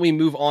why don't we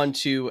move on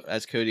to,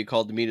 as Cody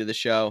called the meat of the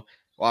show,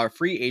 our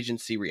free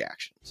agency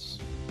reactions.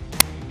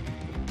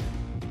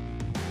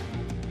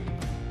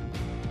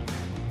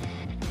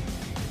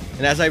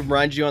 And as I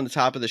remind you on the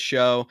top of the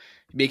show,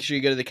 make sure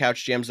you go to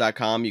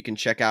thecouchjams.com. You can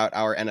check out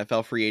our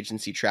NFL free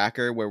agency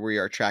tracker, where we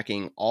are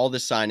tracking all the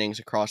signings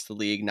across the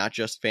league, not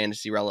just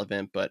fantasy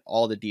relevant, but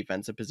all the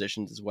defensive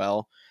positions as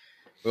well.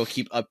 We'll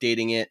keep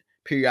updating it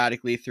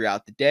periodically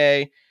throughout the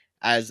day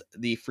as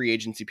the free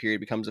agency period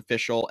becomes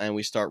official and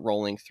we start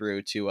rolling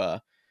through to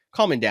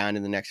calming down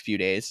in the next few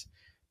days.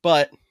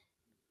 But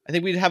I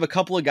think we'd have a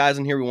couple of guys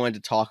in here we wanted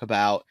to talk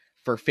about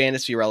for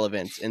fantasy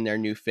relevance in their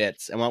new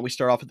fits. And why don't we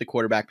start off at the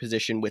quarterback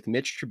position with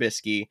Mitch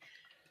Trubisky,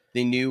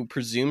 the new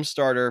presumed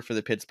starter for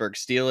the Pittsburgh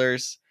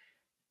Steelers.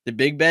 The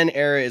Big Ben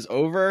era is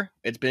over.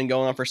 It's been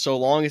going on for so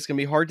long, it's going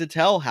to be hard to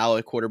tell how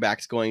a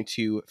quarterback's going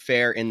to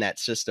fare in that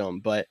system.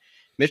 But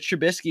Mitch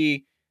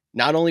Trubisky,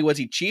 not only was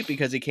he cheap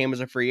because he came as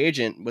a free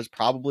agent, was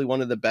probably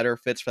one of the better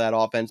fits for that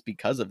offense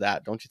because of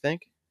that, don't you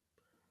think?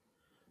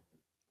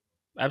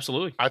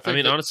 Absolutely.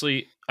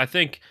 Honestly, I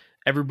think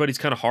everybody's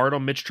kind of hard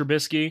on Mitch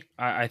Trubisky.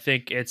 I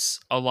think it's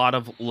a lot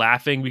of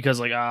laughing because,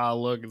 like,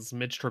 look, it's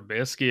Mitch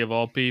Trubisky of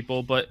all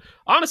people. But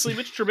honestly,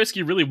 Mitch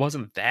Trubisky really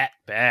wasn't that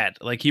bad.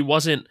 Like, he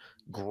wasn't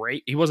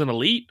great. He wasn't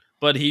elite,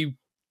 but he,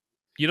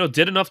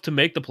 did enough to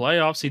make the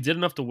playoffs. He did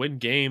enough to win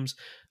games.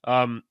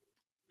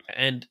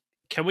 And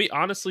can we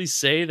honestly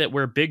say that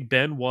where Big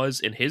Ben was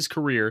in his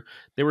career,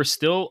 they were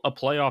still a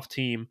playoff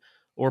team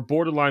or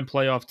borderline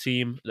playoff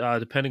team,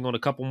 depending on a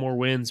couple more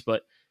wins,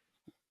 but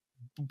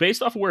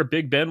based off of where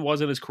Big Ben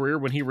was in his career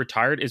when he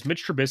retired, is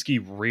Mitch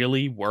Trubisky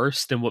really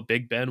worse than what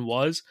Big Ben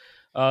was?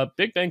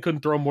 Big Ben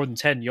couldn't throw more than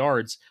 10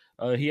 yards.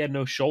 He had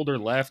no shoulder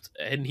left,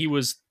 and he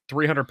was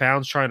 300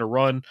 pounds trying to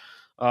run.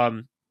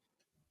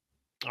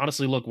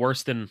 Honestly, look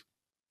worse than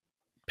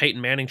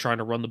Peyton Manning trying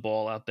to run the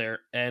ball out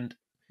there. And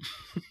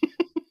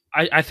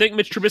I think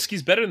Mitch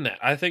Trubisky's better than that.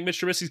 I think Mitch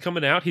Trubisky's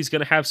coming out. He's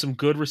going to have some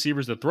good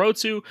receivers to throw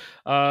to.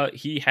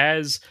 He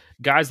has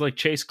guys like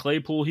Chase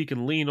Claypool he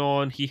can lean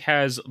on. He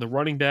has the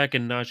running back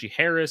and Najee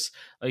Harris.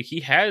 Like, he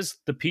has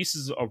the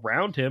pieces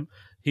around him.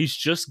 He's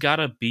just got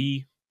to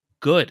be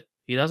good.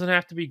 He doesn't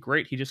have to be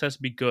great. He just has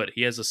to be good.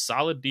 He has a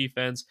solid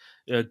defense,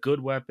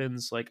 good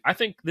weapons. Like, I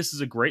think this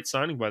is a great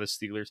signing by the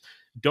Steelers.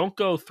 Don't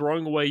go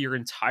throwing away your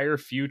entire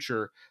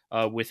future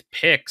with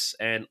picks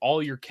and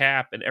all your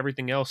cap and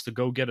everything else to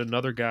go get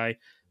another guy.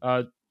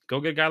 Go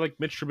get a guy like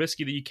Mitch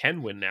Trubisky that you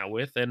can win now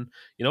with. And,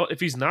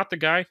 if he's not the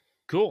guy,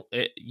 cool.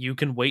 You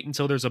can wait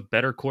until there's a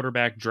better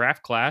quarterback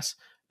draft class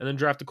and then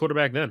draft a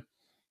quarterback then.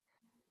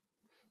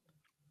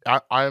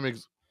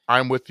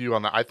 I'm with you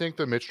on that. I think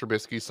the Mitch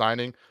Trubisky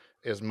signing,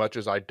 as much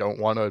as I don't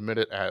want to admit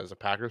it as a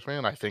Packers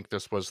fan, I think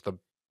this was the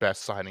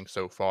best signing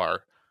so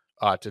far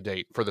to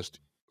date for the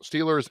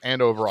Steelers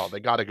and overall. They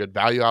got a good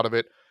value out of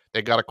it.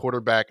 They got a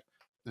quarterback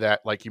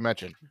that, like you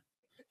mentioned,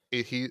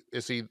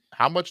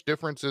 how much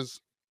difference is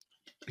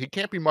he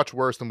can't be much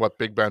worse than what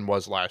Big Ben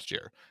was last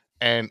year.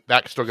 And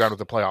that still got into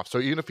the playoffs. So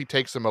even if he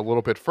takes him a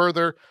little bit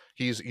further,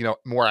 he's,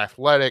 more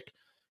athletic.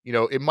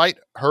 It might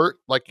hurt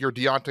like your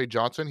Deontay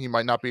Johnson. He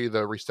might not be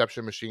the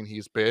reception machine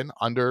he's been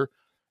under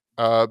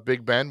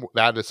Big Ben.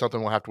 That is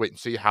something we'll have to wait and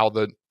see how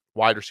the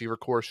wide receiver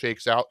core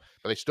shakes out.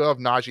 But they still have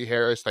Najee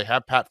Harris. They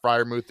have Pat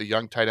Freiermuth, the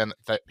young tight end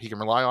that he can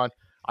rely on.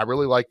 I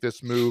really like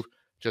this move.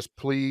 Just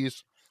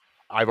please,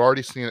 I've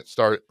already seen it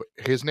start. But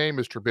his name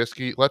is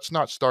Trubisky. Let's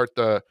not start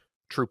the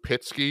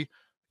Trupitsky,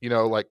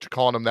 like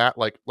calling him that.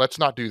 Like, let's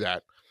not do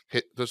that.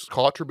 Just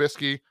call it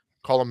Trubisky.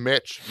 Call him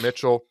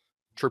Mitchell.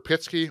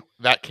 Trupitsky,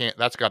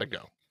 that's got to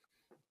go.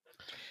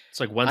 It's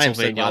like I'm so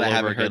Pennsylvania. glad I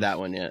haven't heard that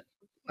one yet.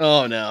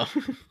 Oh, no.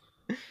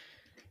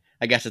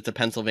 I guess it's a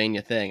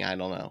Pennsylvania thing. I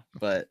don't know.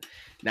 But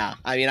nah,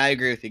 I mean, I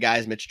agree with you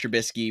guys. Mitch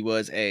Trubisky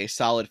was a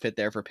solid fit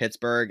there for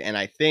Pittsburgh. And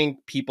I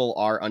think people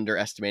are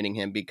underestimating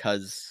him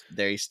because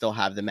they still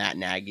have the Matt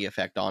Nagy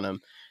effect on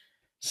him.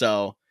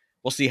 So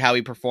we'll see how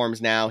he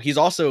performs now. He's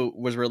also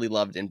was really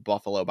loved in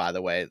Buffalo, by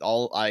the way.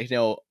 I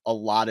know a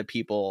lot of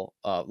people,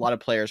 a lot of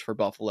players for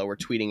Buffalo were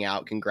tweeting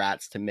out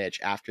congrats to Mitch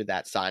after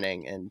that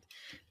signing. And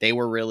they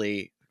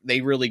really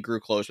grew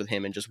close with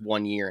him in just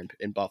 1 year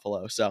in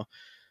Buffalo. So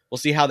we'll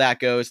see how that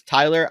goes.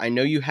 Tyler, I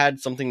know you had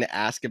something to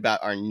ask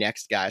about our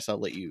next guy, so I'll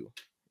let you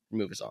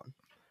move us on.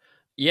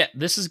 Yeah,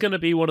 this is going to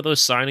be one of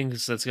those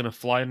signings that's going to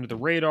fly under the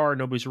radar.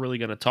 Nobody's really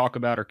going to talk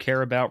about or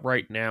care about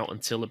right now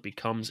until it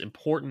becomes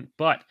important.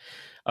 But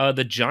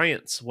the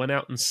Giants went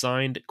out and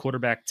signed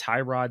quarterback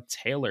Tyrod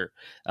Taylor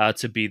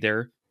to be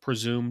their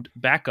presumed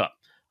backup,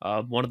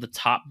 one of the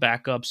top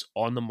backups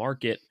on the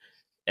market.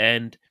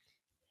 And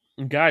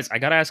guys, I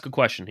got to ask a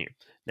question here.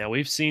 Now,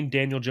 we've seen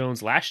Daniel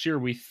Jones last year,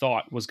 we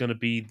thought was going to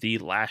be the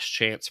last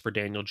chance for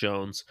Daniel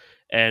Jones,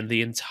 and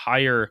the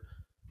entire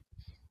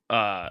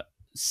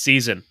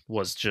season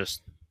was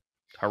just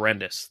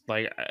horrendous.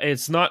 Like,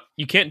 it's not,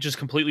 you can't just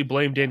completely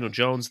blame Daniel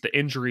Jones. The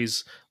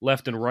injuries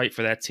left and right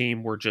for that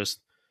team were just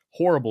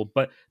horrible,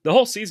 but the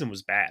whole season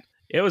was bad.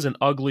 It was an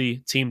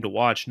ugly team to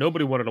watch.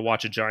 Nobody wanted to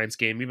watch a Giants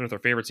game, even if their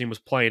favorite team was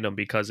playing them,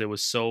 because it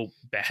was so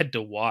bad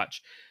to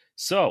watch.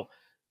 So,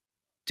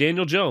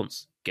 Daniel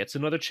Jones gets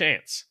another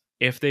chance.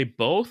 If they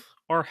both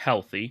are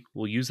healthy,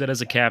 we'll use that as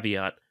a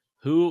caveat,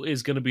 who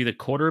is going to be the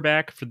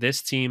quarterback for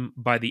this team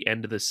by the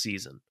end of the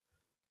season?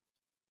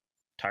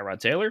 Tyrod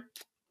Taylor,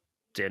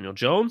 Daniel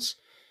Jones,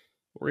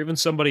 or even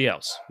somebody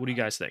else? What do you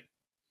guys think?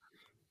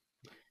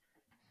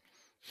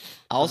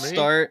 I'll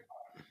start.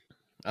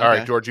 Okay. All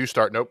right, George, you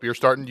start. Nope, you're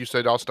starting. You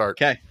said I'll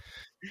start. Okay.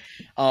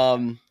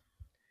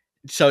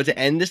 So to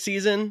end the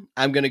season,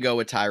 I'm going to go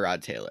with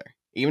Tyrod Taylor.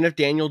 Even if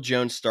Daniel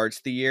Jones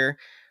starts the year,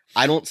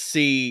 I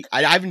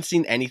haven't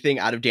seen anything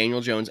out of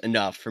Daniel Jones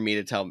enough for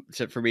me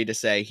to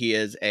say he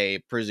is a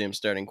presumed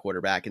starting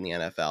quarterback in the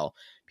NFL.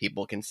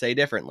 People can say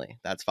differently.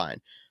 That's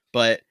fine.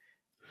 But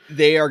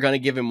they are going to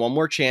give him one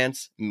more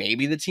chance.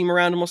 Maybe the team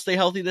around him will stay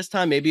healthy this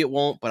time. Maybe it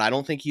won't, but I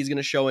don't think he's going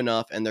to show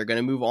enough, and they're going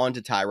to move on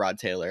to Tyrod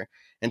Taylor.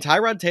 And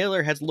Tyrod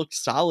Taylor has looked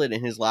solid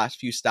in his last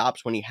few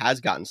stops when he has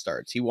gotten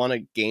starts. He won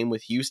a game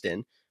with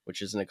Houston,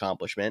 which is an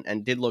accomplishment,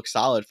 and did look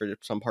solid for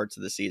some parts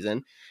of the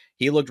season.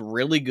 He looked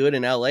really good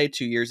in LA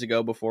 2 years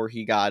ago before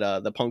he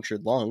got the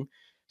punctured lung.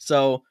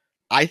 So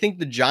I think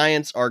the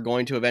Giants are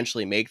going to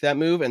eventually make that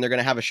move, and they're going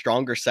to have a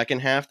stronger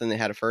second half than they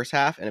had a first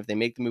half. And if they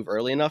make the move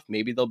early enough,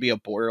 maybe they'll be a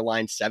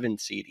borderline 7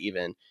 seed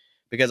even,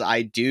 because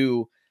I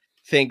do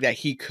think that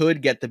he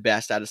could get the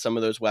best out of some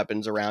of those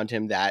weapons around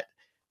him that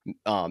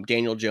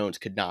Daniel Jones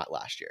could not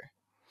last year.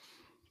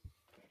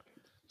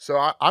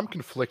 So I'm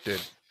conflicted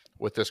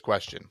with this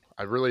question.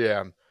 I really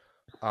am.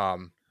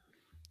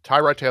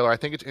 Tyrod Taylor, I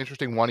think it's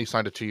interesting. One, he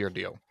signed a 2-year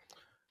deal.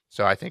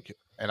 So I think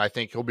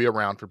he'll be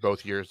around for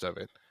both years of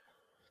it.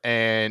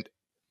 And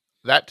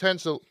that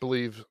tends to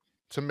believe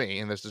to me,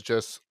 and this is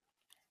just,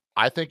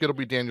 I think it'll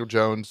be Daniel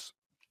Jones.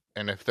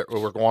 And if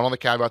we're going on the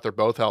caveat, they're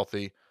both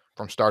healthy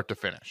from start to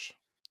finish.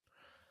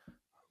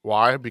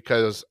 Why?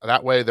 Because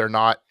that way they're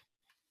not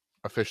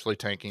officially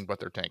tanking, but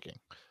they're tanking.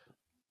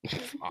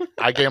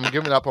 I'm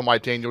giving up on my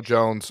Daniel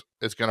Jones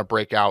is going to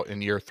break out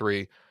in year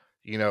 3.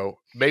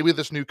 Maybe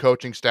this new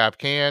coaching staff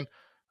can,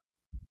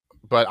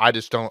 but I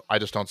just don't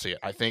see it.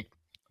 I think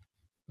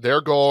their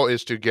goal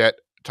is to get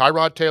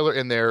Tyrod Taylor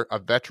in there, a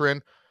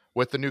veteran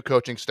with the new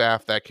coaching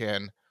staff that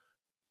can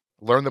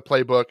learn the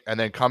playbook and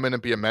then come in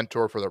and be a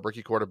mentor for the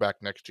rookie quarterback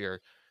next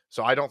year.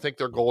 So I don't think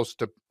their goal is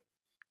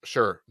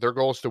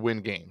to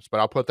win games,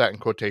 but I'll put that in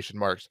quotation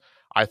marks.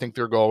 I think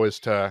their goal is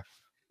to,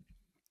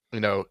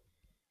 no,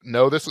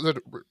 this is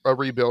a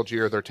rebuild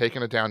year. They're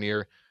taking a down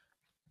year.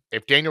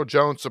 If Daniel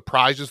Jones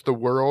surprises the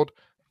world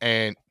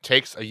and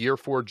takes a year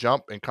 4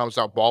 jump and comes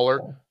out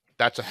baller,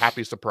 that's a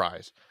happy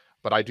surprise.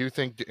 But I do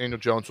think Daniel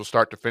Jones will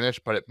start to finish,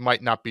 but it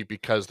might not be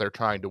because they're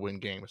trying to win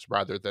games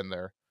rather than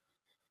they're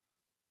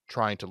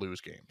trying to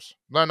lose games.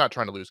 No, not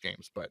trying to lose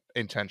games, but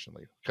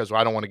intentionally. Because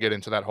I don't want to get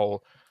into that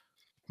whole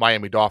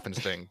Miami Dolphins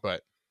thing,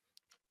 but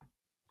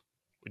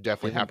we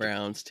definitely have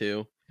Browns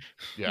too.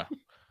 Yeah.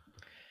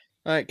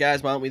 All right,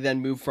 guys, why don't we then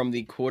move from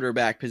the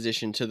quarterback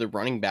position to the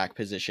running back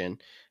position?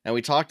 And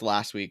we talked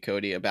last week,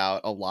 Cody,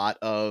 about a lot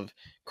of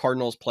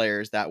Cardinals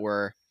players that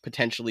were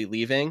potentially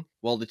leaving.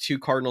 Well, the 2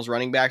 Cardinals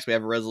running backs, we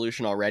have a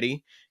resolution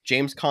already.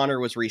 James Conner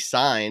was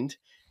re-signed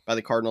by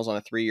the Cardinals on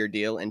a 3-year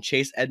deal, and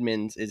Chase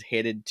Edmonds is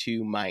headed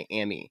to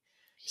Miami.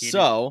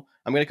 So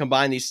I'm going to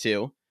combine these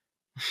two.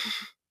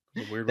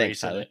 Weird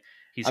Thanks, Tyler.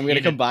 I'm going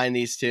to combine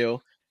these two.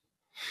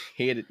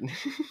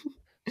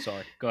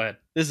 Sorry, go ahead.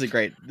 This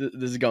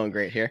is going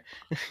great here.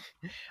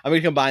 I'm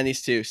going to combine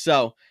these two.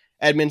 So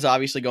Edmonds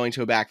obviously going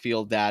to a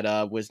backfield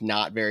that was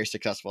not very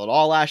successful at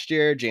all last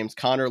year. James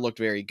Conner looked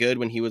very good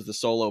when he was the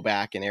solo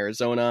back in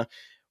Arizona.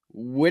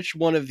 Which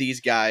one of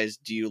these guys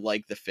do you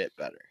like the fit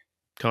better?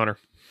 Conner.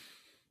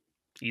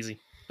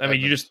 Easy. I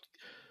mean, you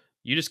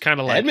just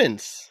kind of like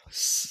Edmonds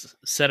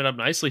set it up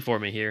nicely for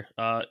me here.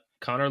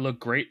 Conner looked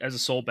great as a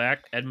sole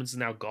back. Edmonds is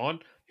now gone.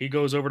 He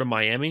goes over to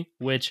Miami,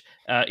 which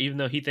even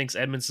though he thinks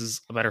Edmonds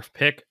is a better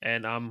pick,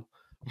 and I'm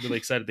really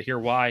excited to hear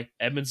why,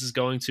 Edmonds is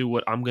going to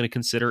what I'm going to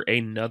consider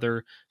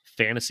another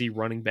fantasy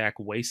running back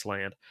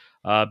wasteland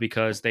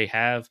because they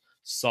have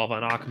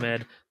Salvan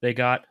Ahmed, they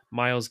got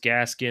Myles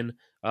Gaskin,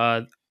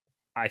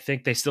 I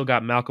think they still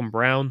got Malcolm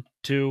Brown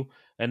too,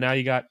 and now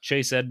you got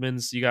Chase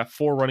Edmonds. You got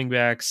 4 running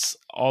backs.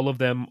 All of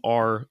them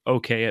are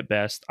okay at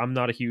best. I'm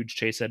not a huge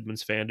Chase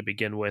Edmonds fan to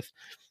begin with.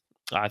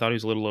 I thought he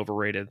was a little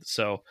overrated,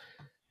 so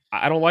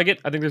I don't like it.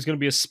 I think there's going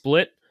to be a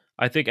split.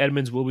 I think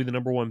Edmonds will be the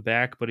number 1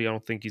 back, but I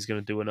don't think he's going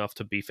to do enough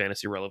to be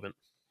fantasy relevant.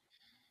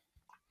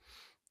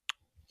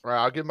 All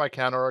right, I'll give my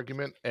counter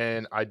argument,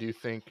 and I do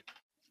think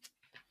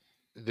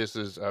this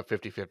is a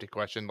 50-50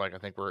 question. Like, I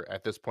think we're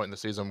at this point in the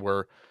season,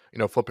 we're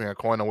flipping a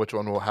coin on which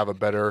one will have a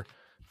better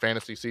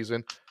fantasy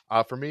season.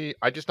 For me,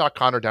 I just knocked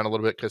Conner down a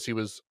little bit because he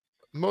was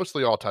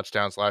mostly all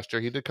touchdowns last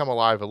year. He did come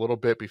alive a little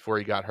bit before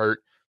he got hurt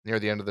near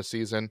the end of the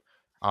season.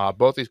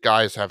 Both these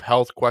guys have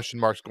health question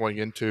marks going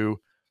into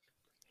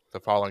the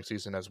following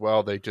season as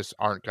well. They just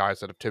aren't guys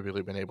that have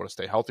typically been able to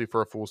stay healthy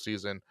for a full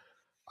season.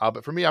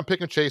 But for me, I'm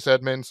picking Chase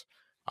Edmonds,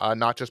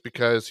 not just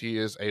because he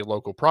is a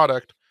local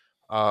product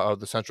of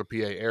the Central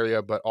PA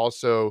area, but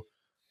also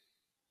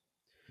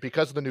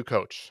because of the new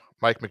coach,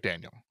 Mike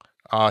McDaniel.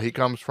 He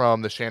comes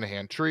from the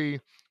Shanahan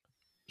tree.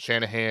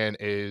 Shanahan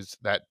is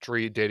that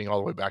tree dating all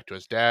the way back to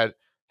his dad,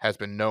 has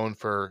been known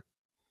for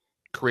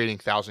creating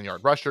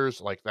 1,000-yard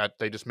rushers like that.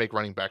 They just make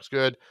running backs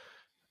good.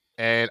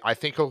 And I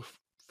think he'll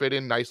fit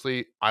in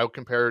nicely. I'll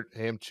compare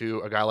him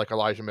to a guy like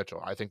Elijah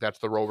Mitchell. I think that's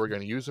the role we're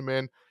going to use him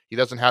in. He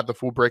doesn't have the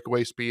full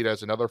breakaway speed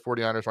as another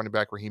 49ers running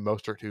back, Raheem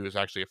Mostert, who is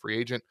actually a free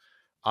agent.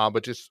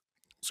 But just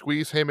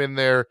squeeze him in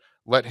there,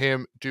 let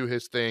him do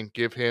his thing,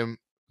 give him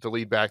the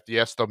lead back.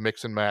 Yes, they'll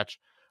mix and match.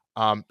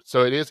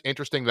 So it is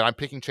interesting that I'm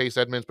picking Chase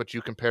Edmonds, but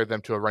you compare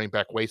them to a running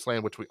back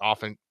wasteland, which we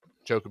often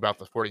joke about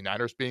the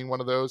 49ers being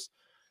one of those.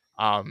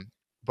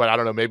 But I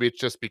don't know, maybe it's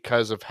just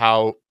because of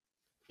how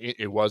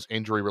it was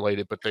injury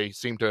related, but they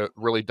seem to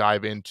really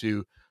dive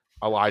into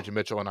Elijah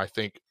Mitchell. And I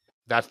think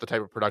that's the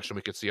type of production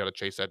we could see out of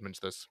Chase Edmonds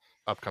this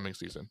upcoming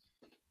season.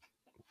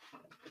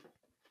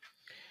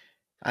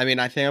 I mean,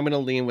 I think I'm going to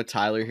lean with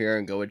Tyler here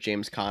and go with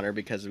James Conner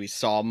because we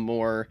saw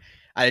more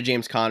out of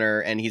James Conner,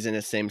 and he's in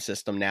the same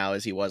system now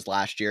as he was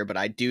last year. But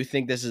I do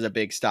think this is a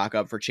big stock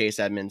up for Chase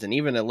Edmonds and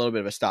even a little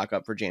bit of a stock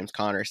up for James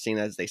Conner, seeing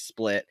as they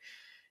split.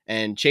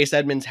 And Chase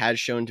Edmonds has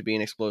shown to be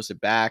an explosive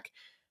back.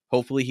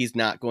 Hopefully he's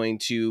not going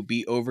to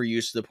be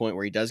overused to the point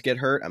where he does get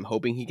hurt. I'm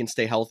hoping he can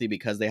stay healthy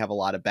because they have a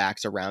lot of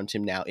backs around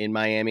him now in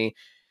Miami.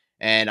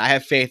 And I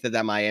have faith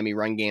that Miami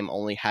run game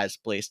only has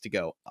place to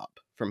go up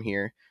from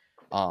here.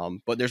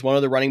 But there's one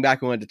other running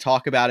back we wanted to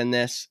talk about in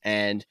this.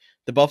 And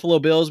the Buffalo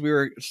Bills, we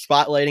were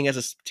spotlighting as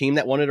a team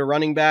that wanted a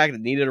running back, that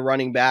needed a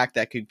running back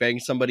that could bring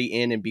somebody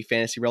in and be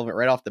fantasy relevant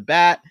right off the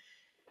bat.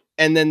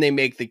 And then they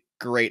make the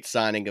great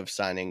signing of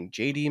signing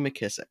J.D.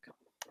 McKissic.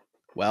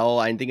 Well,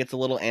 I think it's a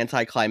little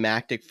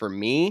anticlimactic for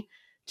me.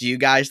 Do you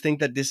guys think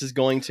that this is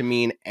going to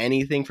mean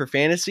anything for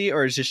fantasy,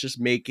 or is this just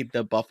making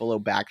the Buffalo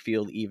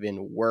backfield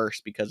even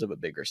worse because of a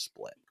bigger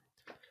split?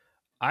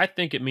 I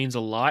think it means a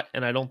lot,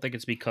 and I don't think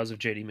it's because of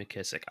J.D.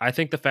 McKissic. I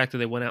think the fact that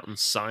they went out and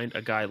signed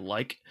a guy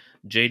like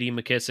J.D.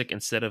 McKissic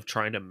instead of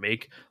trying to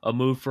make a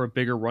move for a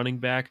bigger running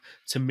back,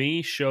 to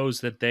me,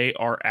 shows that they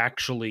are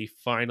actually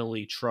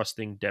finally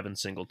trusting Devin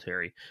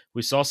Singletary.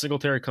 We saw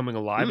Singletary coming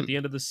alive at the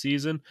end of the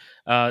season,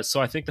 so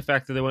I think the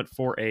fact that they went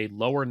for a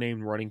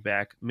lower-named running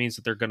back means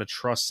that they're going to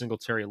trust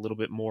Singletary a little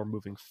bit more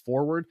moving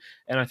forward,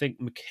 and I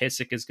think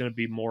McKissic is going to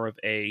be more of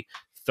a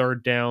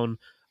third down,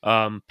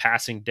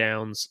 passing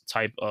downs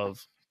type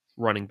of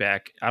running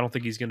back. I don't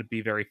think he's going to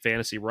be very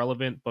fantasy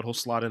relevant, but he'll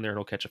slot in there and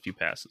he'll catch a few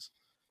passes.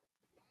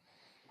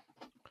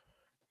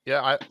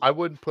 Yeah, I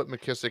would put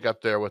McKissic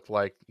up there with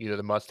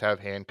the must-have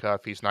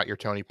handcuff. He's not your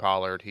Tony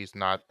Pollard. He's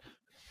not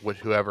with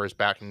whoever is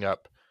backing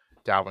up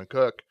Dalvin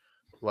Cook.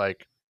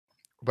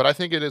 But I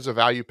think it is a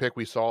value pick.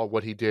 We saw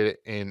what he did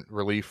in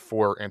relief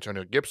for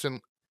Antonio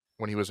Gibson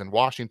when he was in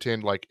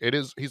Washington.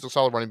 He's a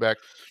solid running back.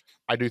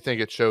 I do think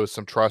it shows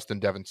some trust in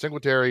Devin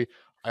Singletary.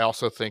 I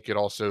also think it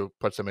also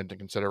puts him into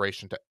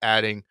consideration to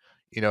adding,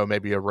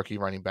 maybe a rookie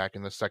running back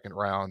in the second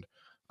round.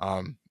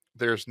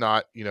 There's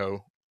not,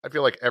 I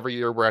feel like every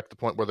year we're at the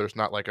point where there's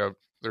not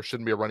there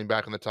shouldn't be a running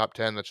back in the top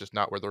 10. That's just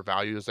not where their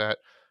value is at.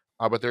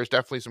 But there's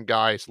definitely some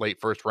guys late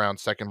first round,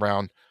 second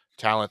round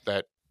talent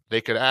that they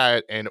could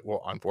add, and it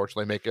will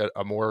unfortunately make it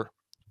a more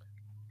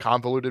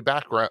convoluted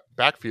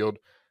backfield.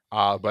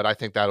 But I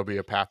think that'll be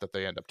a path that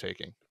they end up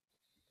taking.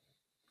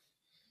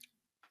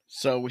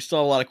 So we still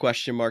have a lot of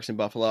question marks in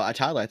Buffalo.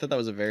 Tyler, I thought that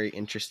was a very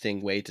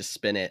interesting way to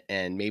spin it,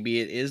 and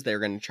maybe it is they're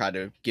going to try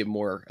to give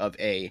more of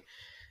a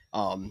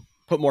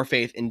put more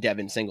faith in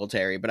Devin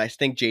Singletary, but I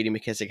think J.D.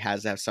 McKissic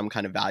has to have some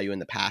kind of value in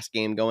the pass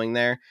game going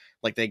there.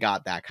 They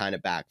got that kind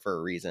of back for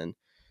a reason.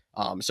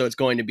 So it's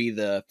going to be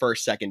the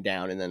first, second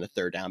down, and then the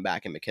third down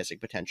back in McKissic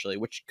potentially,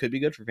 which could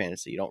be good for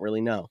fantasy. You don't really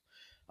know.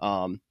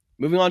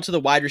 Moving on to the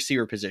wide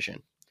receiver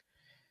position.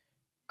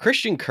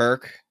 Christian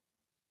Kirk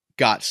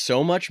got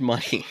so much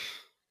money.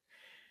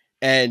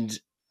 And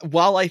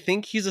while I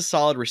think he's a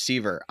solid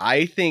receiver,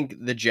 I think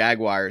the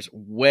Jaguars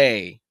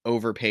way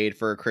overpaid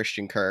for a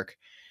Christian Kirk.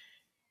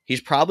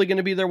 He's probably going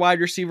to be their wide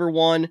receiver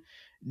one.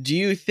 Do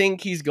you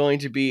think he's going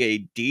to be a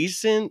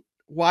decent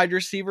wide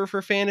receiver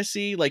for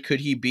fantasy?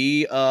 Could he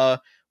be a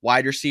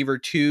wide receiver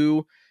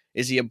two?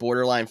 Is he a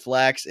borderline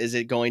flex? Is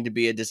it going to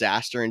be a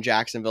disaster in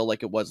Jacksonville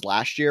like it was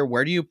last year?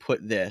 Where do you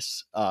put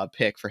this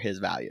pick for his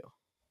value?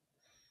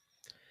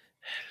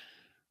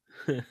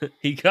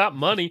 He got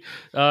money.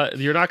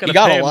 You're not going to. He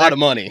got a lot of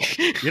money.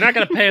 You're not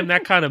going to pay him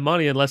that kind of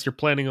money unless you're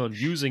planning on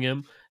using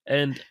him.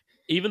 And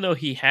even though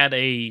he had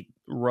a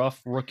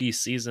rough rookie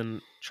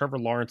season, Trevor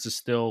Lawrence is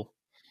still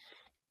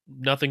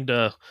nothing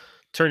to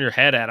turn your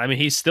head at. I mean,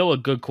 he's still a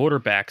good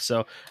quarterback.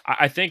 So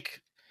I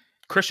think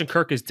Christian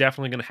Kirk is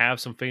definitely going to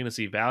have some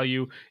fantasy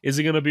value. Is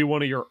he going to be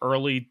one of your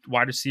early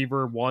wide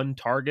receiver one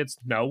targets?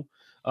 No.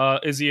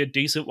 Is he a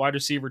decent wide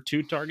receiver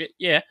two target?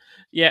 Yeah,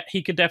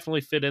 he could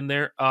definitely fit in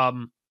there.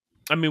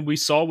 I mean, we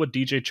saw what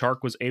DJ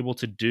Chark was able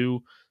to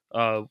do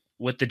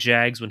with the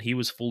Jags when he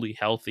was fully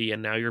healthy,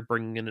 and now you're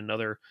bringing in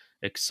another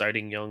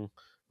exciting young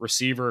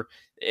receiver.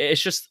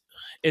 It's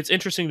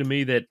interesting to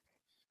me that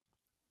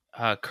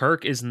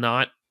Kirk is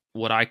not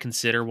what I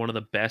consider one of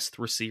the best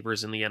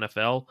receivers in the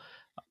NFL.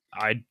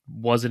 He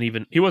wasn't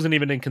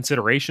even in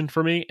consideration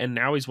for me, and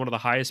now he's one of the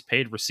highest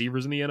paid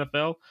receivers in the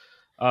NFL.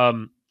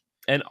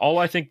 And all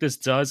I think this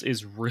does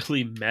is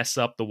really mess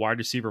up the wide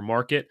receiver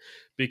market,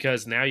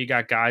 because now you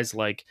got guys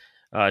like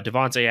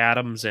Devontae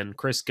Adams and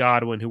Chris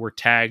Godwin who were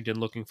tagged and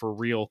looking for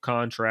real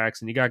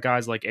contracts. And you got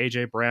guys like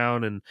A.J.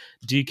 Brown and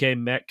DK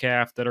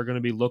Metcalf that are going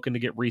to be looking to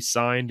get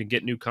re-signed and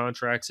get new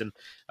contracts. And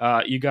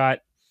you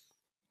got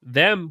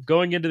them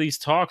going into these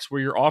talks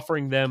where you're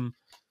offering them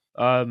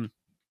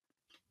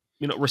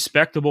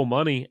respectable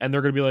money, and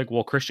they're going to be like,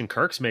 well, Christian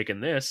Kirk's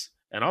making this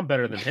and I'm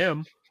better than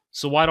him,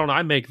 so why don't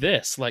I make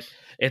this?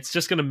 It's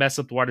just going to mess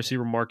up the wide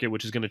receiver market,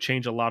 which is going to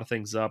change a lot of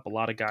things up. A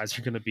lot of guys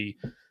are going to be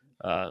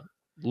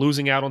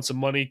losing out on some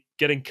money,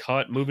 getting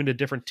cut, moving to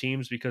different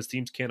teams because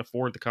teams can't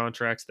afford the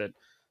contracts that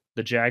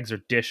the Jags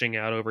are dishing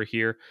out over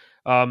here.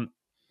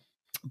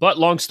 But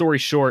long story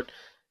short,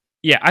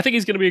 yeah, I think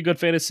he's going to be a good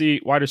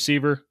fantasy wide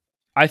receiver.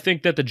 I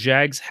think that the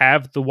Jags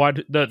have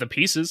the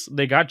pieces.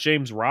 They got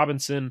James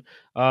Robinson.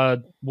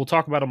 We'll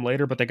talk about him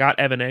later, but they got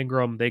Evan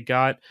Engram.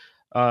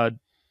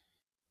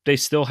 They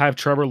still have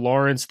Trevor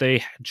Lawrence.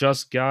 They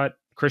just got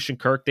Christian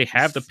Kirk. They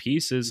have the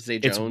pieces. Zay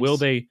It's will Jones.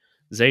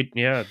 they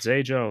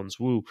Zay Jones.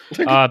 Woo.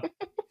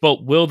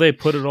 But will they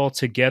put it all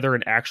together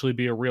and actually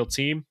be a real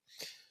team?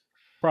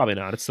 Probably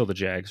not. It's still the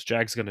Jags.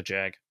 Jags gonna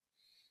jag.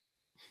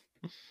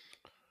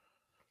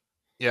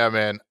 Yeah,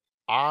 man.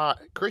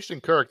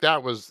 Christian Kirk,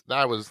 that was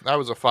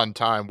a fun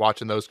time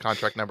watching those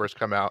contract numbers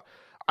come out.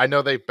 I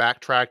know they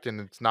backtracked and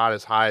it's not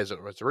as high as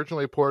it was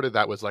originally reported.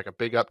 That was like a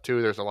big up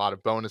too. There's a lot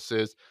of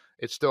bonuses.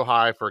 It's still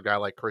high for a guy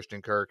like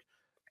Christian Kirk.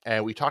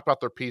 And we talked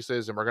about their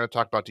pieces, and we're going to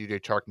talk about DJ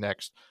Chark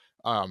next.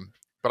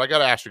 But I got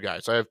to ask you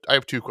guys. I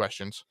have two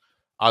questions.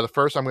 The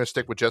first, I'm going to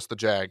stick with just the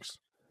Jags.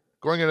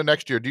 Going into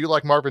next year, do you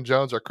like Marvin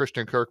Jones or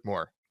Christian Kirk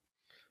more?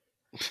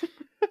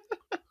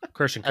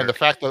 Christian Kirk. And the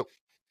fact that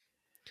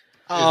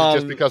is it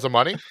just because of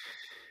money?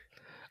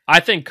 I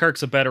think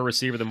Kirk's a better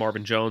receiver than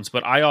Marvin Jones,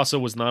 but I also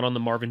was not on the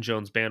Marvin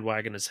Jones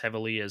bandwagon as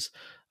heavily as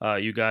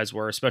you guys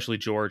were, especially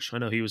George. I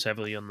know he was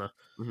heavily on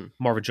the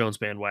Marvin Jones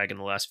bandwagon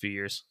the last few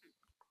years.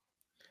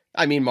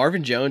 I mean,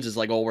 Marvin Jones is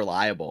like all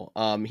reliable.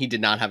 He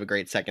did not have a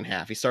great second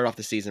half. He started off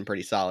the season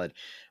pretty solid.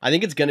 I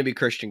think it's going to be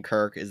Christian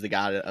Kirk is the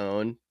guy to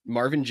own.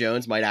 Marvin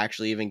Jones might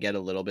actually even get a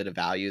little bit of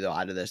value though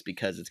out of this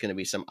because it's going to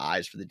be some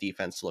eyes for the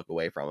defense to look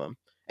away from him.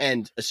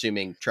 And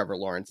assuming Trevor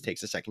Lawrence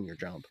takes a second-year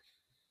jump.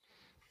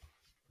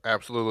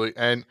 Absolutely.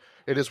 And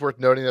it is worth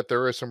noting that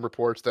there are some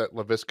reports that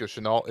Laviska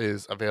Shenault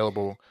is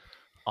available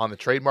on the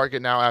trade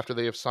market now after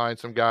they have signed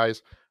some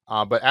guys.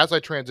 But as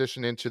I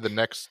transition into the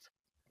next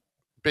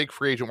big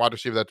free agent wide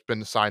receiver that's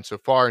been signed so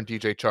far in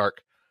DJ Chark,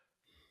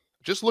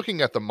 just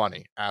looking at the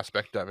money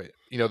aspect of it,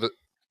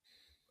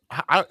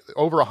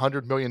 over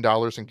 $100 million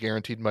in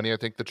guaranteed money, I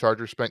think the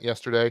Chargers spent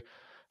yesterday.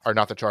 Or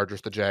not the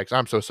Chargers, the Jags.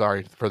 I'm so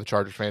sorry for the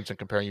Chargers fans and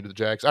comparing you to the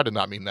Jags. I did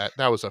not mean that.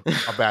 That was a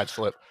bad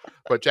slip.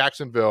 But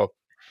Jacksonville,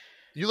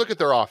 you look at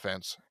their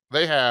offense.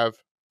 They have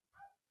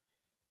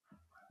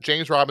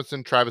James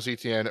Robinson, Travis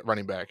Etienne at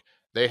running back.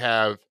 They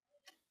have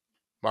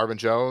Marvin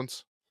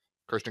Jones,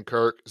 Christian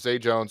Kirk, Zay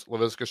Jones,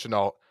 Laviska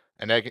Shenault,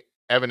 and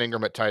Evan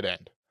Ingram at tight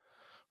end.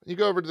 You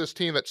go over to this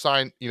team that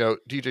signed,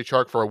 DJ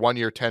Chark for a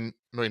 1-year, $10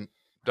 million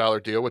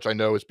deal, which I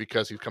know is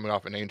because he's coming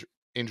off an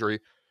injury.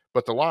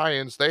 But the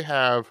Lions, they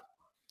have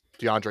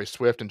DeAndre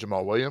Swift and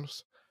Jamal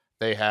Williams.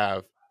 They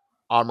have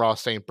Amon-Ra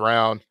St.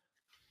 Brown,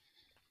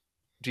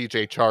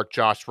 DJ Chark,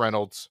 Josh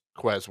Reynolds,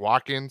 Quez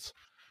Watkins,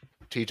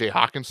 TJ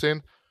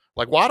Hawkinson.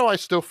 Like, why do I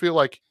still feel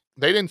like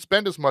they didn't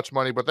spend as much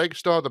money, but they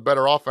still have the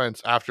better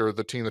offense after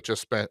the team that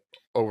just spent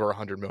over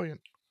 $100 million?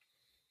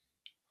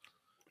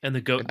 And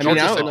the GOAT. I mean,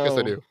 I don't Yes,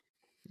 I know.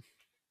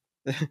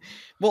 do.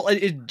 Well,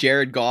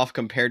 Jared Goff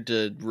compared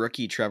to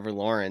rookie Trevor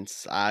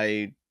Lawrence,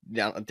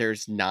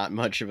 there's not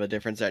much of a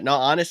difference there. No,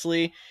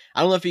 honestly,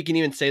 I don't know if you can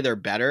even say they're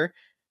better,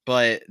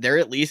 but they're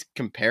at least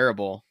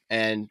comparable.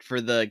 And for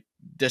the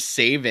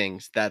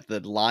savings that the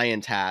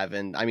Lions have,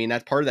 and I mean,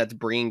 that's part of that's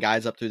bringing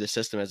guys up through the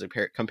system as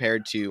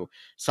compared to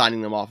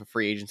signing them off of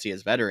free agency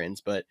as veterans.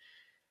 But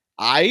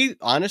I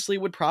honestly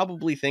would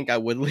probably think I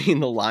would lean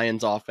the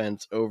Lions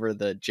offense over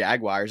the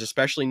Jaguars,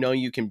 especially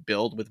knowing you can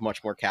build with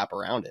much more cap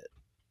around it.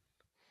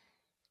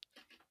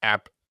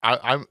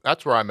 I'm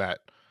that's where I'm at.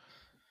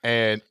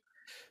 And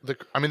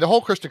the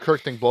whole Christian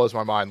Kirk thing blows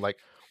my mind. Like,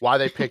 why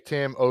they picked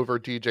him over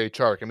DJ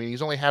Chark. I mean,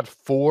 he's only had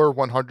 4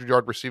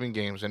 100-yard receiving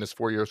games in his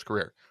 4 years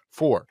career.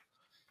 4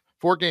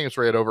 games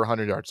where he had over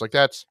 100 yards. Like,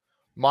 that's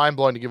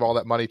mind-blowing to give all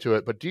that money to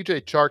it. But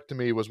DJ Chark, to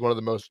me, was one of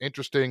the most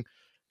interesting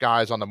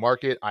guys on the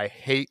market. I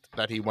hate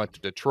that he went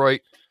to Detroit.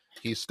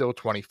 He's still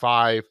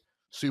 25,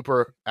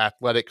 super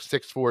athletic,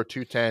 6'4",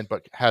 210,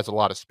 but has a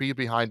lot of speed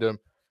behind him.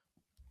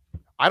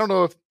 I don't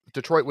know if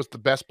Detroit was the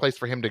best place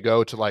for him to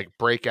go to like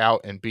break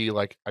out and be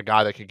like a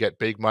guy that could get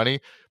big money.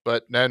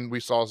 But then we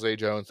saw Zay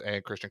Jones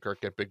and Christian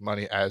Kirk get big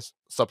money as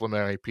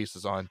supplementary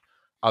pieces on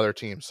other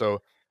teams.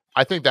 So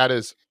I think that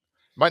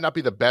might not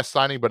be the best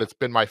signing, but it's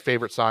been my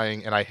favorite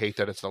signing. And I hate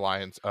that it's the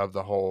Lions of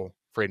the whole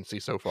free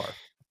agency so far.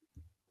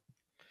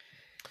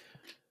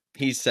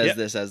 He says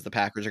this as the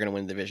Packers are going to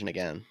win the division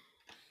again.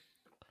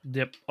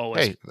 Yep,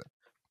 always.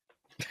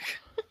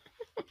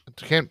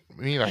 Hey,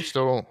 I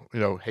still,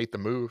 hate the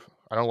move.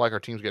 I don't like our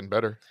teams getting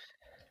better.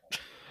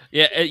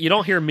 Yeah, you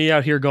don't hear me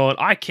out here going,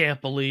 I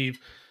can't believe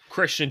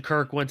Christian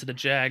Kirk went to the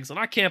Jags, and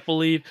I can't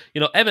believe,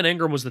 Evan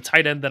Ingram was the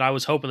tight end that I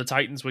was hoping the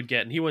Titans would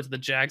get, and he went to the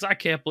Jags. I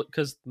can't believe,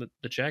 because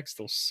the Jags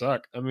still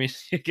suck. I mean,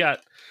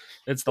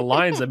 it's the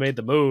Lions that made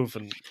the move,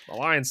 and the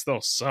Lions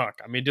still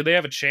suck. I mean, do they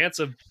have a chance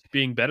of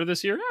being better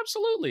this year?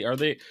 Absolutely. Are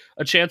they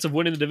a chance of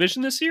winning the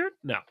division this year?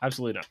 No,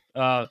 absolutely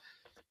not.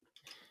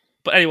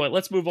 But anyway,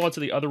 let's move on to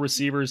the other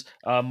receivers.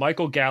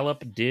 Michael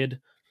Gallup did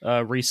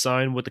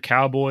re-sign with the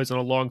Cowboys on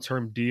a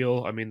long-term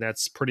deal. I mean,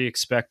 that's pretty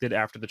expected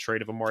after the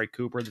trade of Amari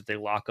Cooper that they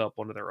lock up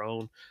one of their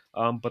own.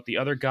 But the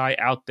other guy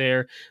out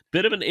there,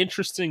 bit of an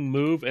interesting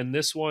move, and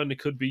this one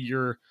could be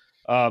your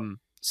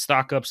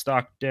stock up,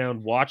 stock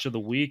down watch of the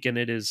week, and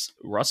it is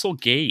Russell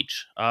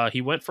Gage.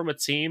 He went from a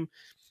team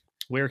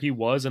where he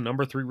was a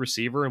number 3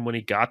 receiver, and when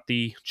he got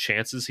the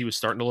chances, he was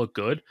starting to look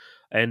good.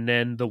 And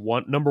then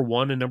the number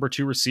 1 and number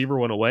 2 receiver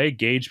went away.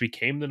 Gage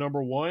became the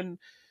number 1,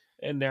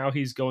 and now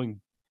he's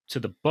going to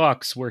the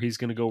Bucks, where he's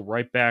going to go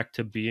right back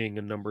to being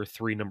a number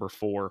 3, number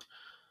 4.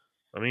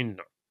 I mean,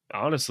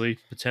 honestly,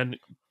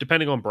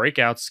 depending on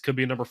breakouts, could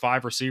be a number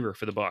 5 receiver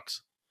for the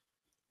Bucks.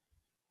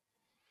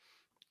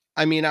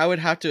 I mean, I would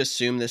have to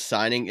assume this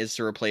signing is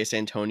to replace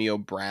Antonio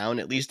Brown,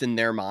 at least in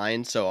their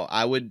mind. So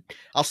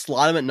I'll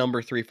slot him at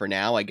number 3 for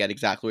now. I get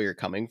exactly where you're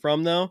coming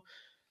from, though.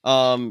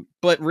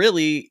 But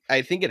really,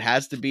 I think it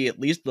has to be, at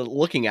least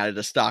looking at it,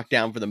 a stock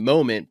down for the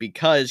moment,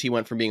 because he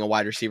went from being a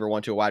wide receiver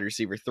 1 to a wide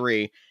receiver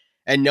 3,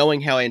 and knowing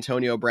how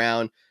Antonio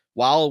Brown,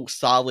 while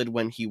solid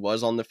when he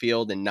was on the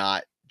field and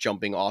not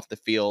jumping off the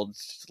field,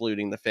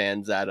 saluting the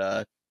fans at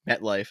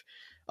MetLife,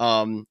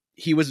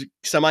 he was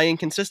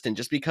semi-inconsistent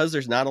just because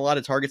there's not a lot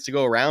of targets to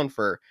go around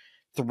for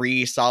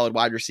 3 solid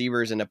wide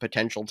receivers and a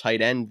potential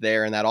tight end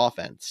there in that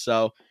offense.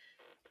 So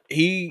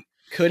he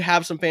could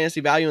have some fantasy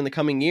value in the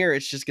coming year.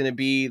 It's just going to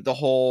be the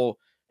whole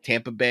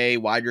Tampa Bay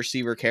wide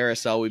receiver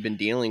carousel we've been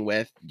dealing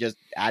with. Just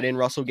add in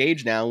Russell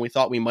Gage now, and we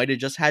thought we might have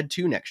just had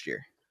 2 next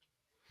year.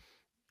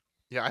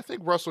 Yeah, I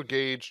think Russell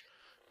Gage,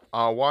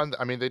 I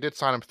mean, they did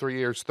sign him 3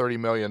 years, $30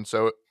 million,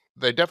 so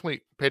they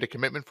definitely paid a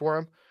commitment for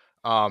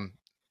him.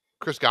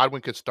 Chris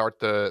Godwin could start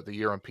the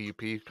year on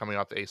PUP coming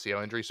off the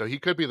ACL injury, so he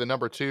could be the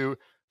number 2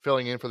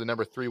 filling in for the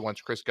number 3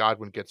 once Chris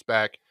Godwin gets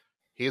back.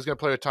 He is going to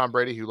play with Tom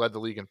Brady, who led the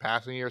league in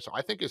passing years, so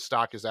I think his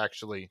stock is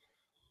actually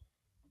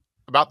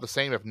about the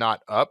same, if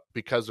not up,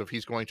 because of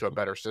he's going to a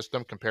better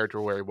system compared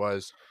to where he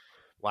was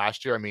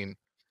last year. I mean,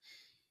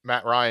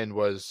 Matt Ryan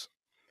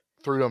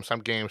threw him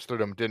some games,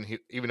 didn't he?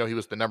 Even though he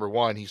was the number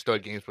 1, he still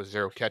had games with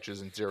 0 catches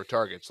and 0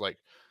 targets. Like,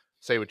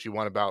 say what you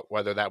want about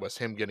whether that was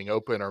him getting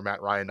open or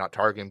Matt Ryan not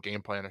targeting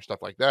game plan or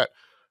stuff like that.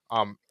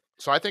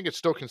 So I think it's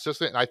still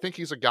consistent, and I think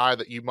he's a guy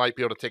that you might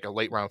be able to take a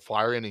late round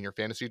flyer in your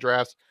fantasy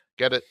drafts,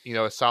 get it,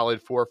 a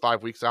solid 4 or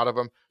 5 weeks out of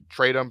him,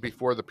 trade him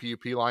before the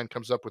PUP line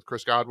comes up with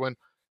Chris Godwin,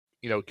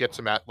 gets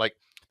him at, like,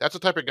 that's the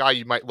type of guy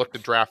you might look to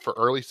draft for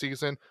early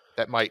season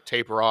that might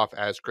taper off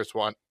as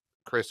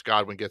Chris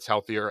Godwin gets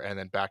healthier and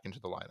then back into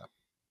the lineup.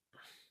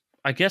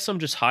 I guess I'm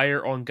just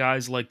higher on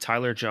guys like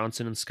Tyler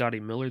Johnson and Scotty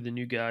Miller than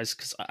you guys,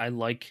 because I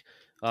like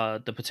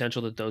the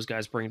potential that those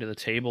guys bring to the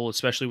table,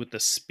 especially with the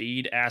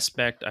speed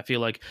aspect. I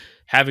feel like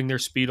having their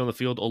speed on the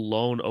field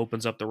alone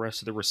opens up the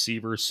rest of the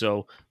receivers,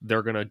 so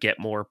they're going to get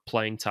more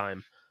playing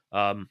time.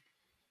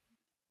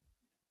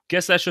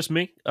 Guess that's just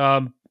me.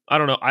 I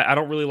don't know. I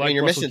don't really like. I mean,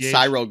 you're Russell missing Gage.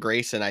 Cyril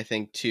Grayson, I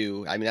think,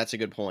 too. I mean, that's a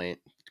good point.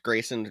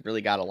 Grayson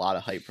really got a lot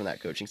of hype from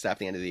that coaching staff at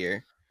the end of the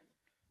year.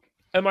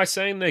 Am I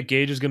saying that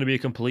Gage is going to be a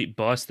complete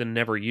bust and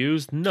never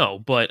used? No,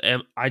 but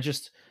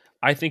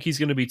I think he's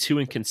going to be too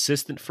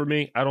inconsistent for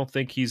me. I don't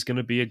think he's going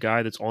to be a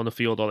guy that's on the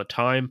field all the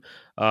time.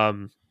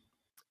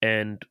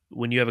 And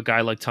when you have a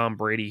guy like Tom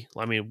Brady,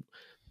 I mean,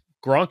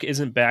 Gronk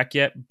isn't back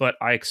yet, but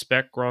I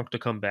expect Gronk to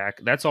come back.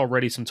 That's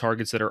already some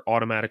targets that are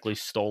automatically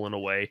stolen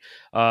away.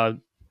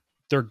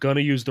 They're going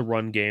to use the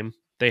run game.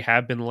 They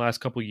have been the last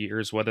couple of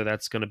years, whether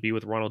that's going to be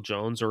with Ronald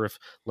Jones or if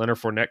Leonard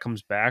Fournette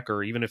comes back,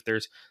 or even if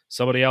there's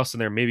somebody else in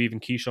there, maybe even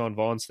Keyshawn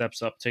Vaughn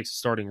steps up, takes a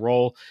starting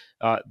role.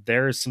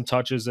 There's some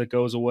touches that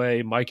goes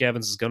away. Mike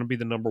Evans is going to be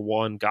the number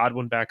 1.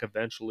 Godwin back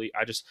eventually.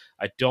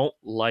 I don't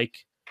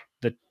like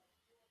the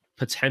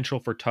potential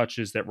for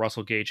touches that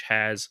Russell Gage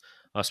has,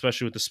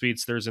 especially with the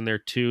speedsters in there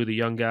too, the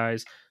young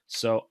guys.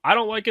 So I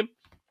don't like him.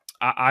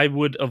 I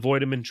would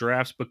avoid him in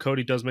drafts, but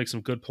Cody does make some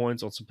good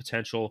points on some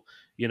potential,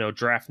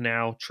 draft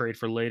now, trade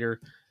for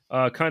later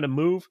kind of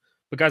move.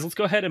 But guys, let's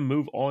go ahead and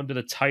move on to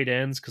the tight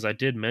ends, because I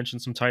did mention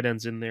some tight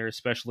ends in there,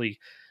 especially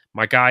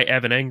my guy,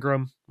 Evan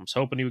Engram. I was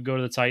hoping he would go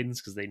to the Titans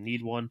because they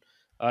need one.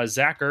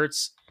 Zach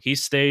Ertz, he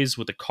stays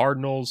with the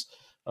Cardinals.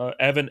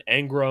 Evan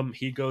Engram,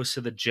 he goes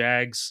to the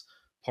Jags,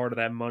 part of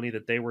that money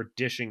that they were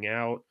dishing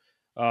out.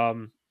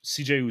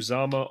 CJ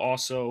Uzama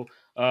also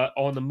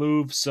on the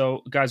move.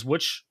 So, guys,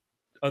 which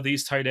of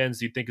these tight ends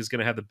do you think is going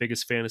to have the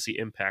biggest fantasy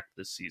impact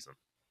this season?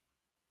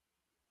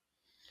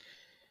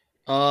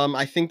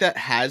 I think that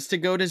has to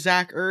go to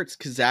Zach Ertz,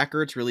 because Zach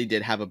Ertz really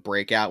did have a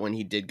breakout when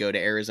he did go to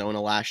Arizona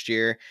last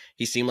year.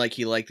 He seemed like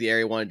he liked the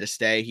area, wanted to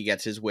stay. He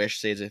gets his wish,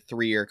 says a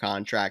 3-year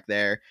contract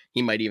there.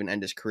 He might even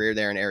end his career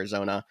there in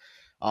Arizona.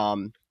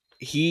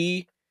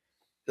 We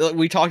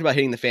talked about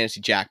hitting the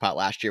fantasy jackpot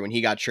last year when he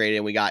got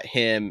traded. We got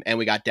him and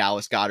we got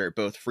Dallas Goedert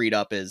both freed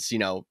up as,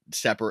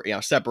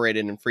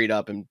 separated and freed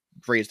up and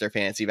raised their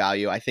fantasy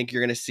value. I think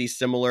you're going to see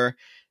similar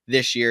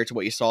this year to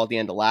what you saw at the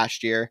end of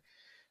last year.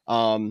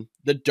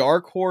 The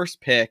dark horse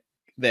pick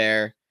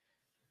there,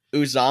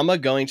 Uzama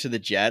going to the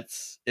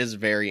Jets, is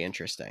very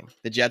interesting.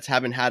 The Jets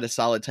haven't had a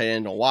solid tight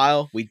end in a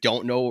while. We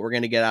don't know what we're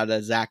going to get out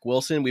of Zach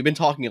Wilson. We've been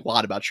talking a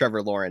lot about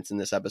Trevor Lawrence in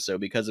this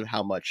episode because of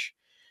how much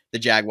the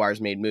Jaguars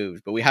made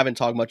moves, but we haven't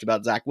talked much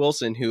about Zach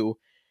Wilson, who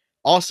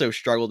also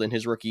struggled in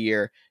his rookie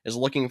year, is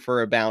looking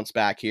for a bounce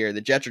back here.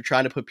 The Jets are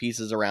trying to put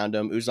pieces around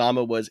him.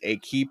 Uzama was a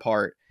key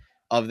part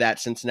of that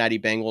Cincinnati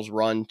Bengals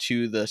run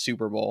to the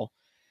Super Bowl.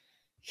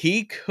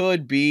 He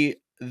could be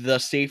the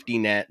safety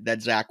net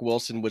that Zach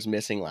Wilson was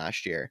missing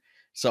last year.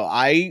 So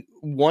I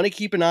want to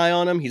keep an eye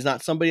on him. He's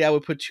not somebody I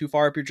would put too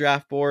far up your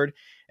draft board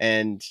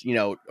and,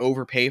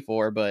 overpay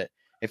for, but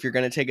If you're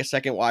going to take a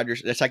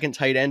second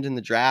tight end in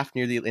the draft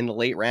in the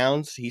late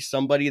rounds, he's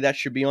somebody that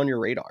should be on your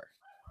radar.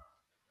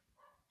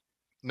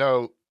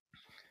 No,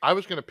 I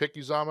was going to pick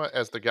Uzama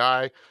as the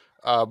guy,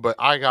 but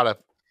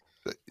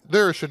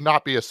there should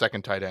not be a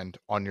second tight end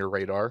on your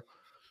radar.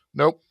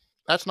 Nope.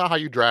 That's not how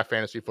you draft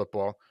fantasy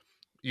football.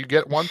 You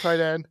get one tight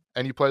end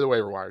and you play the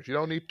waiver wires. You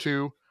don't need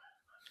two,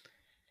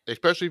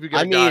 especially if you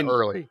get a guy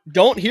early.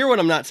 Don't hear what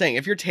I'm not saying.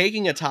 If you're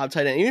taking a top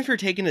tight end, even if you're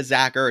taking a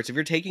Zach Ertz, if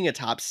you're taking a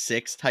top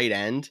 6 tight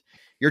end,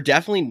 you're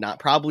definitely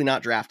probably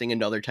not drafting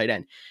another tight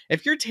end.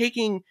 If you're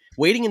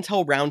waiting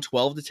until round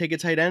 12 to take a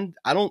tight end,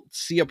 I don't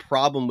see a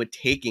problem with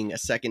taking a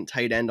second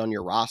tight end on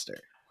your roster.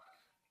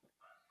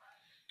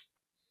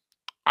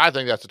 I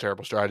think that's a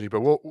terrible strategy, but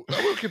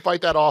we can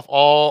fight that off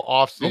all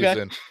off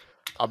season. Okay.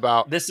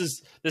 About this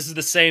is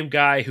the same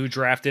guy who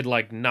drafted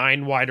like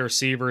 9 wide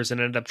receivers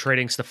and ended up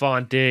trading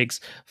Stephon Diggs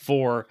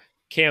for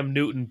Cam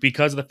Newton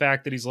because of the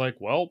fact that he's like,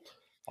 well,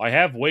 I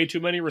have way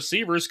too many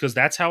receivers because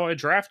that's how I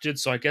drafted,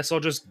 so I guess I'll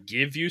just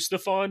give you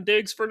Stephon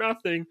Diggs for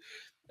nothing.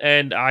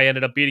 And I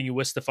ended up beating you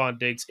with Stephon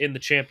Diggs in the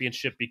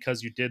championship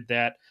because you did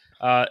that.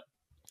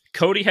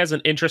 Cody has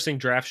an interesting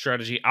draft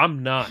strategy.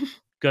 I'm not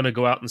going to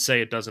go out and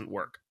say it doesn't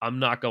work. I'm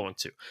not going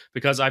to,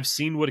 because I've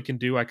seen what it can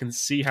do. I can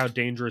see how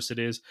dangerous it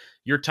is.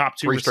 Your top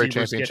 2 receivers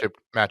championship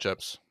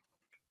matchups.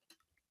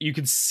 You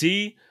can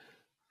see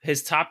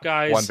his top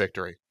guys 1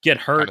 victory get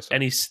hurt,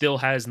 and he still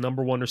has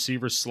number 1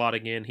 receivers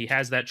slotting in. He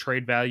has that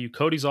trade value.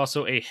 Cody's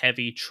also a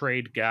heavy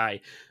trade guy,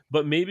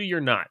 but maybe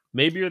you're not.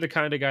 Maybe you're the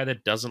kind of guy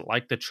that doesn't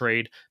like the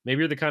trade. Maybe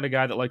you're the kind of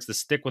guy that likes to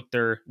stick with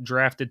their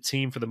drafted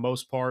team for the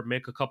most part,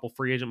 make a couple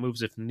free agent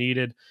moves if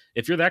needed.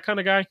 If you're that kind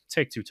of guy,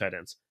 take 2 tight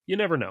ends. You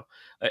never know.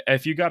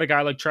 If you got a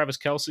guy like Travis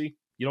Kelce,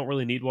 you don't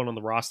really need one on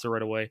the roster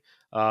right away.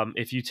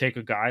 If you take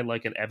a guy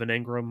like an Evan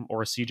Engram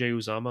or a CJ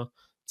Uzama,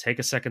 take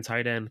a second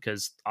tight end,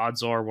 because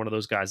odds are one of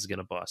those guys is going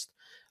to bust.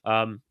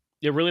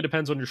 It really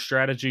depends on your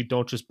strategy.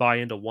 Don't just buy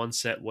into one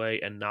set way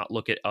and not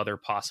look at other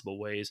possible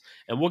ways.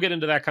 And we'll get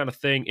into that kind of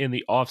thing in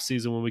the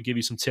offseason when we give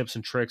you some tips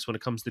and tricks when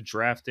it comes to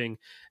drafting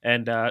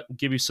and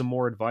give you some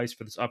more advice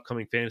for this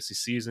upcoming fantasy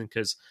season.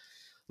 Because,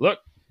 look,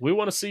 we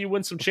want to see you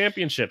win some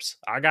championships.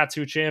 I got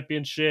 2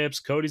 championships.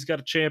 Cody's got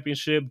a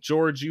championship.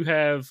 George, you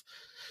have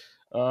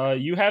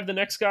the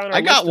next guy on our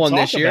I got list to one talk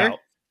this year. about.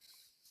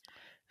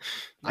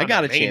 I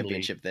got a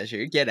championship this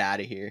year. Get out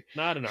of here.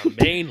 Not in our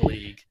main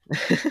league.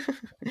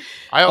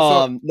 I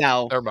also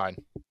now. Never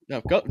mind.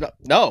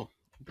 No,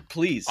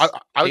 please.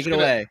 I was take it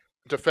away.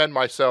 Defend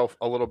myself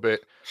a little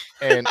bit,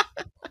 and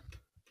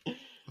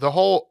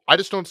I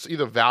just don't see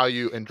the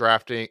value in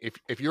drafting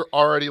if you're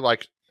already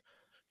like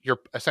you're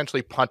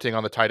essentially punting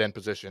on the tight end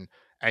position,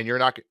 and you're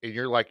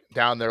like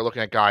down there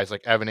looking at guys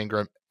like Evan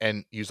Engram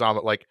and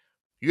Uzama, like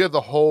you have the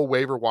whole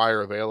waiver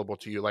wire available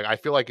to you. Like I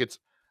feel like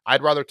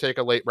I'd rather take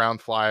a late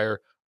round flyer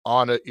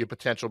on a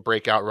potential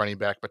breakout running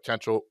back,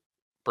 potential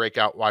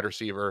breakout wide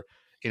receiver,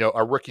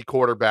 a rookie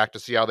quarterback to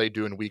see how they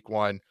do in week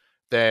 1,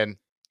 than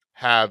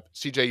have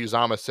CJ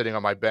Uzama sitting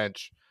on my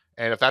bench.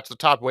 And if that's the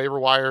top waiver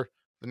wire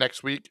the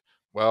next week,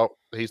 well,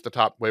 he's the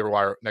top waiver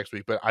wire next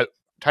week. But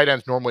tight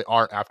ends normally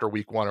aren't after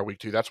week 1 or week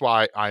 2. That's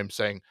why I'm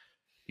saying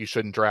you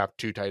shouldn't draft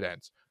 2 tight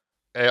ends.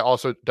 It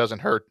also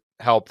doesn't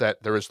help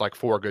that there was like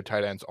 4 good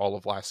tight ends all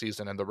of last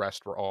season, and the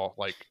rest were all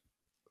like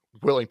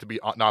willing to be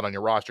not on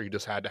your roster. You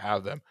just had to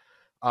have them.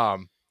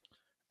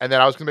 And then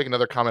I was going to make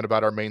another comment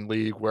about our main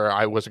league where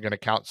I wasn't going to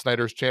count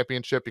Snyder's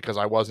championship because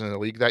I wasn't in the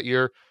league that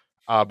year.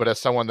 But as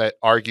someone that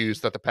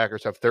argues that the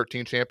Packers have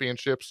 13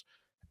 championships,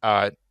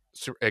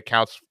 it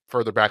counts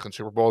further back than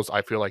Super Bowls.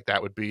 I feel like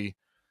that would be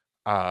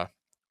not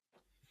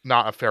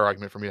a fair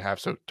argument for me to have.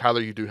 So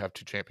Tyler, you do have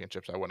 2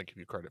 championships. I want to give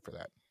you credit for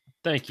that.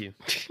 Thank you.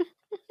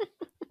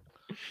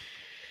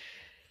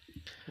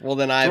 Well,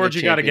 then I George,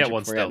 have you got to get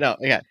one still. No,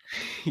 yeah.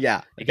 You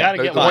got to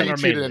get the one. one you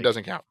cheated in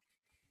doesn't count.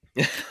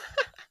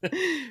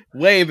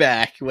 way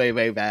back.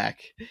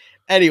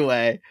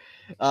 Anyway,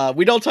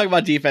 we don't talk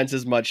about defense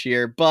as much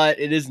here, but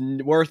it is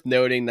worth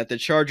noting that the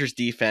Chargers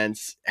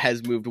defense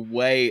has moved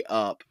way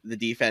up the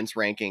defense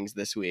rankings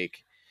this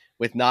week,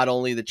 with not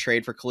only the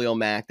trade for Khalil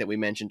Mack that we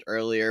mentioned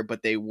earlier,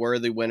 but they were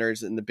the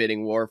winners in the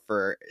bidding war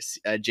for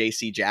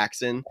J.C.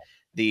 Jackson,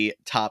 the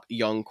top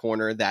young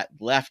corner that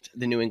left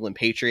the New England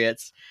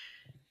Patriots.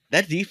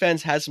 That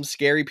defense has some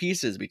scary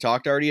pieces. We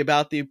talked already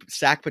about the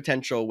sack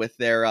potential with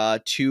their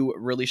 2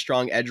 really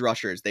strong edge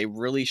rushers. They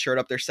really shored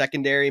up their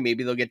secondary.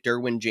 Maybe they'll get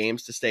Derwin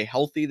James to stay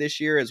healthy this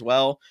year as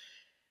well.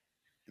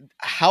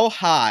 How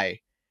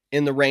high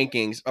in the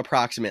rankings,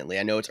 approximately,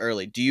 I know it's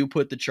early, do you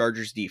put the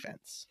Chargers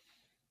defense?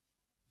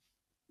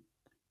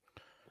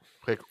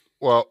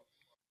 Well,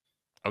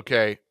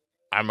 okay.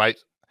 I might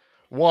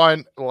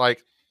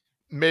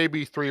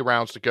maybe 3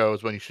 rounds to go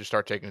is when you should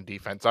start taking a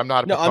defense. I'm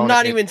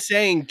not even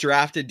saying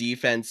draft a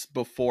defense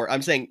before.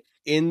 I'm saying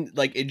in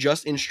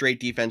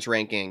straight defense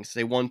rankings,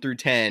 say 1 through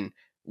 10,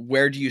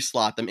 where do you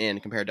slot them in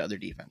compared to other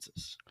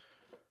defenses?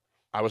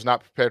 I was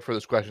not prepared for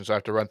this question, so I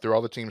have to run through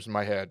all the teams in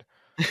my head.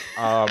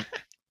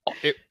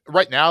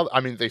 Right now, I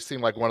mean, they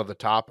seem like one of the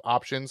top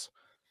options.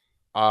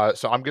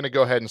 So I'm going to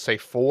go ahead and say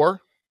 4.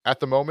 at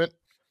the moment.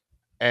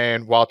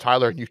 And while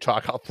Tyler and you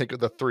talk, I'll think of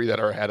the 3 that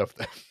are ahead of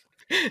them.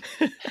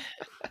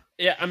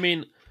 Yeah, I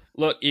mean,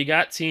 look, you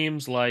got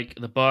teams like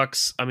the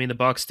Bucks. I mean, the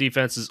Bucks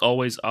defense is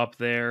always up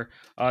there.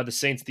 The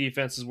Saints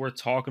defense is worth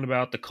talking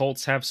about. The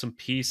Colts have some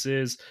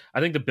pieces.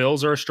 I think the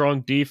Bills are a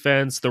strong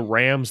defense. The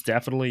Rams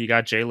definitely. You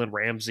got Jalen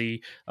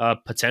Ramsey,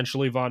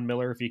 potentially Von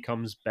Miller if he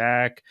comes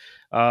back.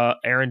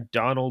 Aaron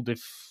Donald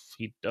if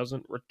he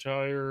doesn't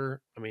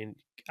retire. I mean,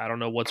 I don't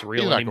know what's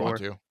real He's not anymore.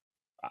 going to.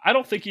 I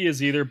don't think he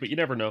is either, but you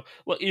never know.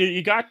 Look,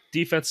 you got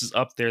defenses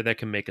up there that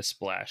can make a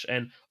splash.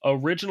 And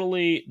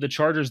originally, the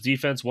Chargers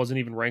defense wasn't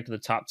even ranked in the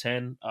top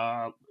 10.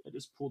 I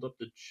just pulled up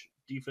the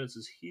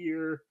defenses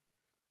here.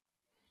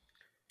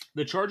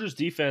 The Chargers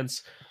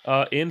defense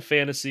in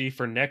fantasy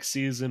for next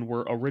season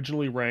were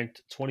originally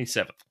ranked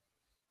 27th,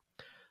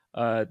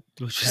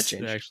 which is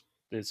actually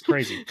is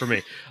crazy for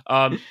me.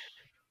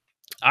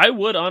 I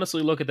would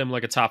honestly look at them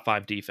like a top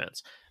 5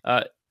 defense.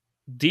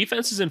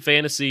 Defenses in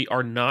fantasy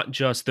are not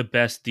just the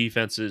best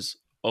defenses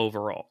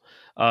overall,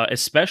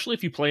 especially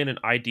if you play in an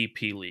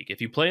IDP league.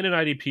 If you play in an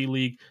IDP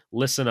league,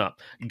 listen up.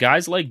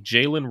 Guys like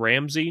Jalen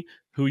Ramsey,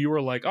 who you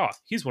were like, oh,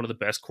 he's one of the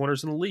best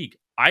corners in the league.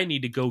 I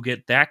need to go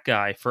get that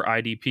guy for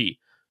IDP.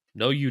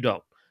 No, you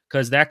don't,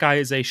 because that guy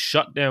is a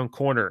shutdown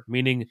corner,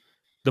 meaning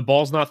the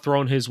ball's not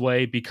thrown his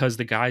way because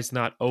the guy's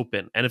not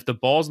open. And if the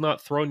ball's not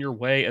thrown your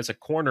way as a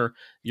corner,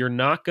 you're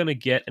not going to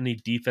get any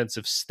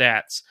defensive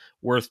stats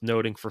worth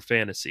noting for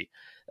fantasy.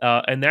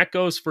 And that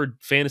goes for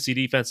fantasy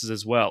defenses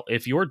as well.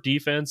 If your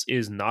defense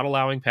is not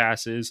allowing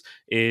passes,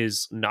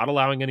 is not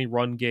allowing any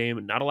run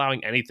game, not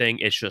allowing anything,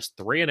 it's just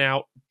 3 and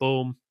out,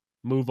 boom,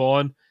 move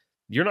on,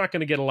 you're not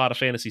going to get a lot of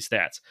fantasy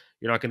stats.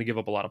 You're not going to give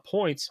up a lot of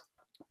points,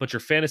 but your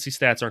fantasy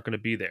stats aren't going to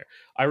be there.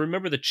 I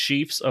remember the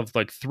Chiefs of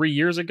like 3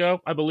 years ago,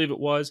 I believe it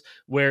was,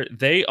 where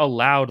they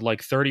allowed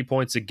like 30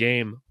 points a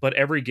game, but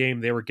every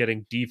game they were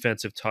getting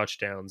defensive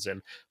touchdowns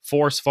and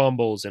forced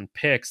fumbles and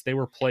picks. They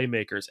were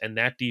playmakers, and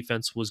that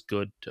defense was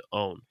good to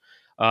own.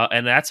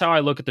 And that's how I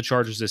look at the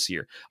Chargers this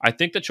year. I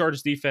think the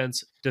Chargers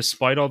defense,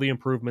 despite all the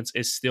improvements,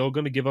 is still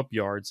going to give up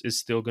yards, is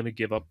still going to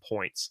give up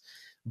points.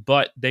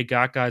 But they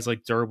got guys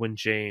like Derwin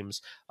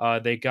James.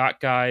 They got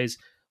guys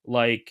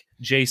like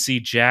J.C.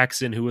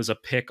 Jackson, who is a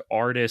pick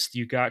artist.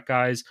 You got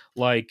guys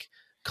like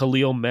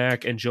Khalil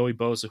Mack and Joey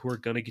Bosa who are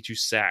going to get you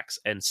sacks.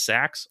 And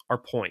sacks are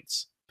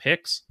points.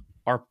 Picks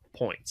are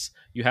points.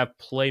 You have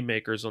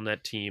playmakers on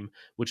that team,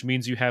 which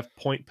means you have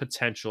point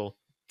potential.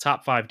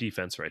 Top 5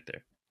 defense right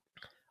there.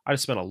 I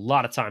just spent a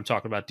lot of time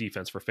talking about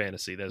defense for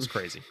fantasy. That is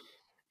crazy.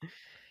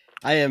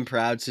 I am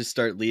proud to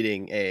start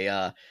leading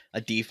a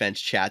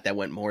defense chat that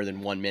went more than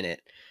 1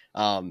 minute.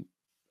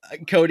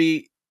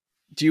 Cody,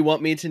 do you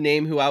want me to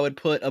name who I would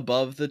put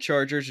above the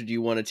Chargers, or do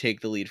you want to take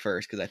the lead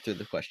first? Because I threw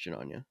the question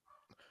on you.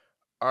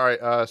 All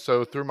right.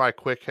 So through my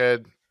quick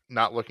head,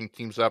 not looking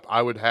teams up,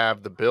 I would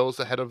have the Bills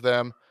ahead of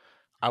them.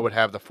 I would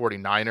have the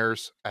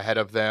 49ers ahead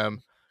of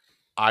them.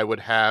 I would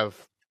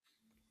have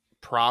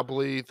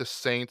probably the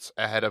Saints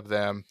ahead of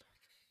them.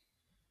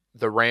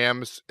 The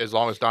Rams, as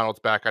long as Donald's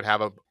back, I'd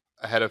have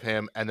ahead of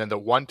him. And then the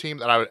one team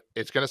that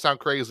it's going to sound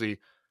crazy,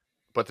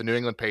 but the New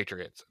England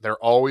Patriots. They're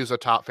always a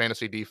top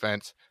fantasy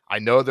defense. I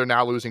know they're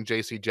now losing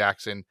J.C.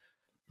 Jackson,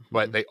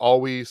 but they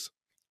always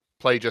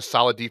play just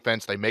solid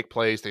defense. They make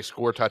plays. They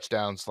score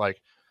touchdowns.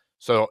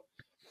 So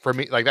for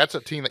me, that's a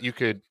team that you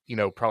could,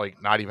 probably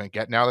not even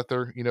get now that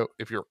they're,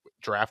 if you're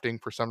drafting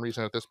for some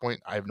reason at this point.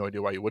 I have no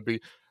idea why you would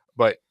be,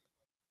 but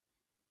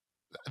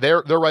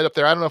they're right up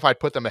there. I don't know if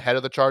I'd put them ahead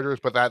of the Chargers,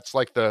 but that's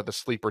like the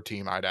sleeper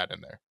team I'd add in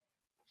there.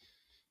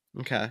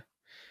 Okay.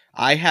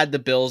 I had the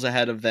Bills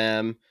ahead of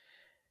them,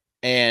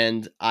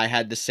 and I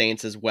had the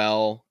Saints as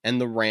well, and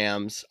the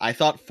Rams. I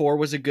thought 4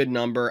 was a good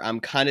number. I'm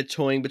kind of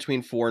toying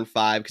between 4 and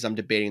 5 because I'm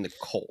debating the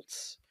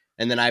Colts.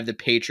 And then I have the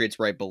Patriots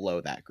right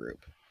below that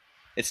group.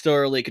 It's still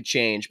early, it could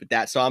change,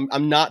 but so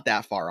I'm not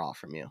that far off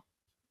from you.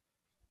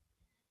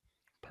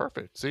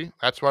 Perfect. See,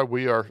 that's why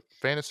we are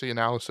fantasy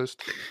analysts.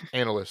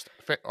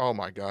 Oh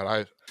my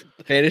God.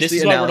 Fantasy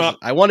analysis.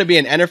 I want to be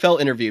an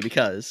NFL interview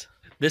because...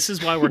 This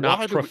is why we're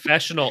not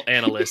professional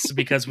analysts,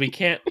 because we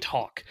can't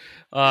talk.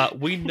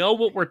 We know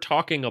what we're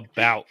talking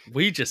about.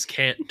 We just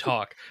can't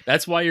talk.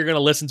 That's why you're going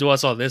to listen to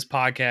us on this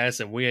podcast,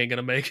 and we ain't going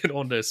to make it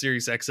on the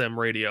Sirius XM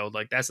radio.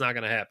 That's not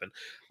going to happen.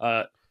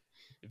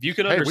 If you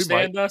can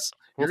understand us,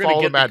 you're going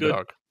to get the good...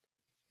 Dog.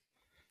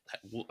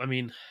 I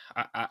mean,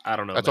 I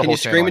don't know. Can you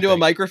scream into a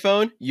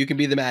microphone? You can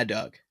be the Mad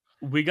Dog.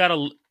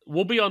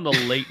 We'll be on the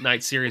late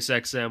night Sirius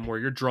XM where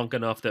you're drunk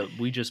enough that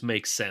we just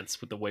make sense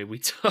with the way we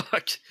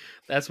talk.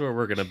 That's where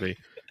we're going to be.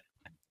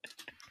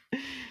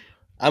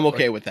 I'm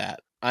okay with that.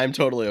 I'm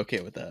totally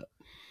okay with that.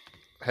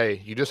 Hey,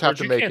 you just have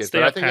to make it.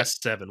 Stay up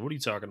past 7. What are you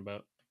talking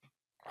about?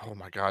 Oh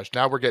my gosh.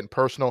 Now we're getting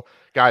personal.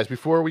 Guys,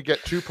 before we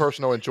get too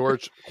personal and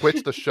George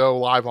quits the show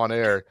live on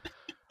air,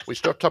 we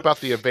still talk about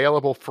the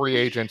available free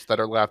agents that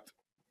are left.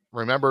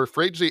 Remember,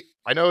 free agency,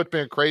 I know it's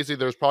been crazy.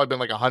 There's probably been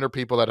like 100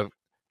 people that have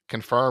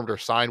confirmed or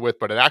signed with,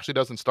 but it actually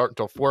doesn't start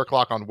until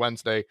 4:00 on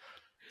Wednesday.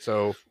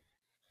 So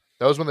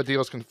Those when the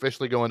deals can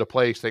officially go into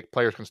place,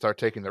 players can start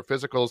taking their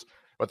physicals.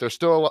 But there's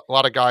still a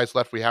lot of guys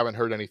left. We haven't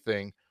heard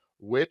anything.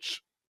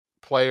 Which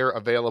player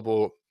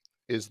available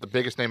is the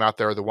biggest name out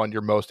there, the one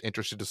you're most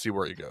interested to see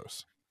where he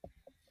goes?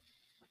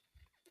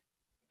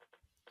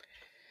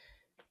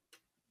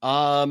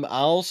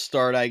 I'll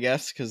start, I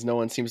guess, because no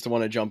one seems to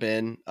want to jump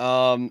in.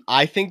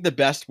 I think the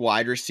best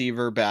wide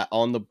receiver bat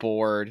on the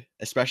board,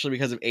 especially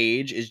because of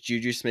age, is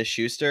Juju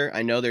Smith-Schuster.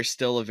 I know there's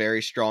still a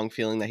very strong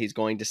feeling that he's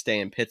going to stay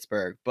in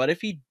Pittsburgh, but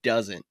if he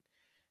doesn't,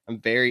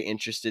 I'm very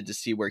interested to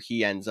see where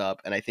he ends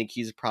up, and I think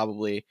he's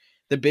probably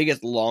the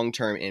biggest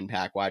long-term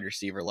impact wide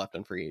receiver left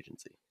on free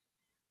agency.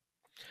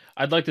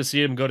 I'd like to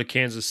see him go to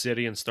Kansas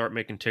City and start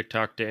making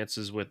TikTok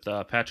dances with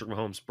Patrick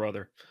Mahomes'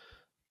 brother.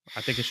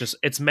 I think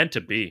it's meant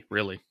to be,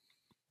 really.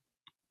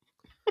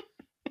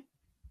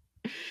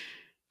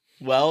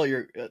 Well,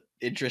 you're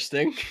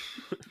interesting.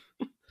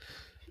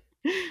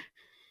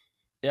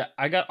 Yeah,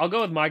 I'll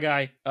go with my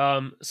guy.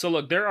 So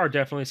look, there are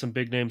definitely some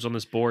big names on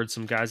this board,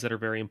 some guys that are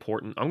very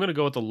important. I'm going to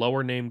go with the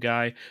lower name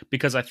guy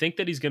because I think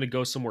that he's going to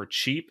go somewhere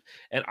cheap,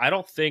 and I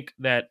don't think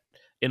that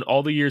in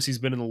all the years he's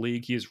been in the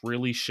league, he has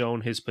really shown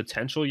his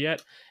potential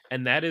yet,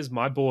 and that is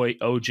my boy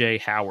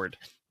OJ Howard.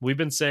 We've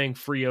been saying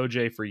free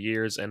OJ for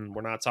years, and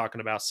we're not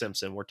talking about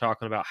Simpson. We're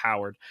talking about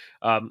Howard.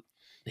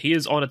 He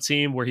is on a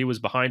team where he was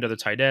behind other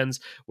tight ends,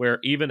 where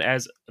even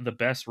as the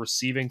best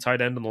receiving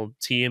tight end on the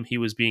team, he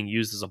was being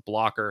used as a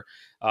blocker.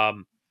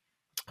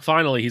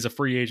 Finally, he's a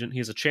free agent. He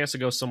has a chance to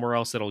go somewhere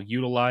else that'll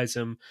utilize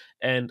him.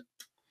 And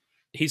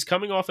he's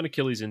coming off an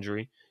Achilles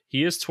injury.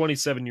 He is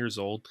 27 years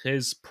old.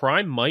 His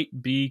prime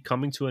might be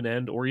coming to an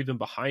end or even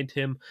behind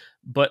him,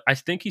 but I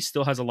think he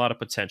still has a lot of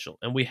potential,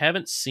 and we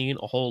haven't seen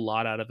a whole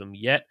lot out of him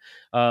yet.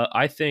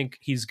 I think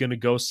he's going to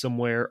go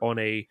somewhere on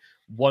a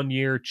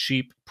 1-year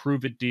cheap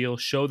prove-it deal,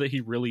 show that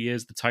he really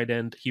is the tight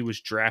end he was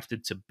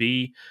drafted to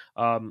be.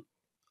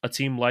 A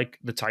team like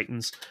the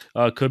Titans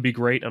could be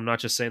great. I'm not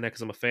just saying that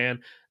because I'm a fan.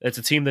 It's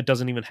a team that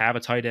doesn't even have a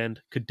tight end,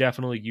 could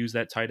definitely use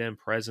that tight end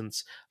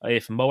presence.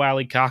 If Mo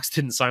Alley Cox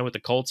didn't sign with the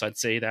Colts, I'd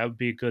say that would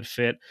be a good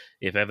fit.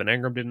 If Evan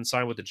Engram didn't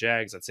sign with the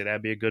Jags, I'd say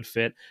that'd be a good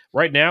fit.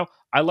 Right now,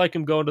 I like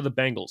him going to the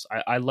Bengals.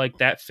 I like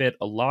that fit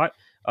a lot.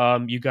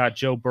 You got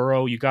Joe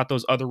Burrow. You got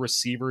those other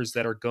receivers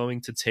that are going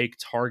to take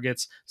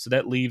targets. So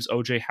that leaves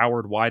OJ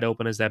Howard wide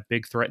open as that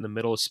big threat in the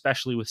middle,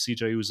 especially with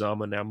CJ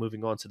Uzomah now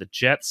moving on to the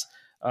Jets.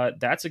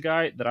 That's a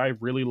guy that I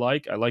really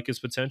like. I like his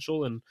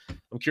potential, and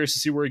I'm curious to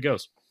see where he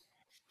goes.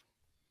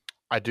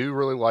 I do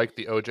really like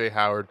the OJ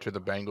Howard to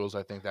the Bengals.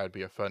 I think that would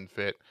be a fun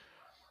fit.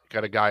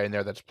 Got a guy in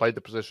there that's played the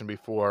position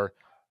before.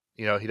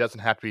 You know, he doesn't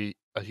have to be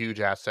a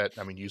huge asset.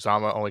 I mean,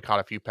 Uzama only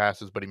caught a few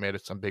passes, but he made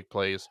it some big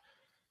plays.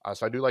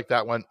 So I do like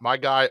that one. My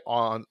guy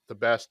on the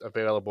best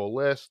available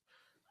list.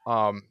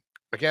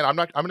 Again, I'm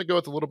going to go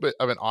with a little bit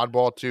of an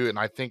oddball too, and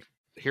I think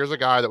here's a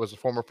guy that was a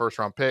former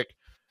first-round pick.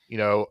 You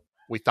know,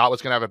 we thought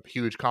was going to have a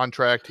huge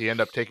contract. He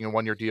ended up taking a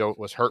 1-year deal,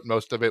 was hurt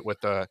most of it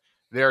with a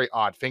very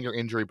odd finger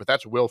injury, but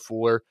that's Will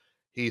Fuller.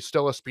 He's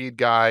still a speed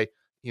guy.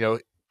 You know,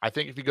 I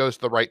think if he goes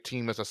to the right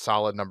team as a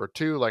solid number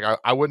 2, like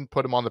I wouldn't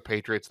put him on the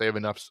Patriots. They have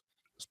enough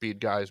speed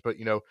guys, but,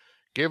 you know,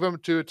 give him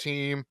to a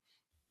team.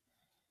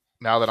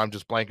 Now that I'm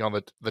just blanking on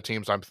the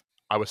teams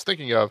I was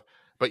thinking of,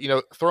 but, you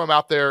know, throw him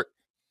out there.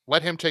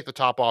 Let him take the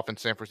top off in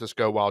San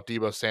Francisco while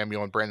Deebo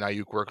Samuel and Brandon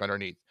Ayuk work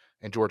underneath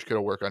and George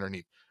Kittle work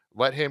underneath.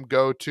 Let him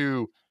go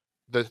to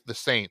the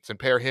Saints and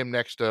pair him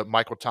next to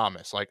Michael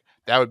Thomas. Like,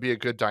 that would be a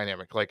good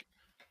dynamic. Like,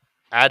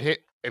 add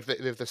hit if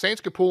the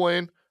Saints could pull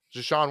in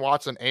Deshaun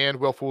Watson and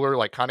Will Fuller,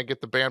 like kind of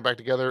get the band back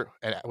together,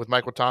 and with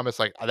Michael Thomas,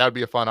 like that would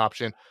be a fun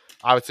option.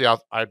 Obviously,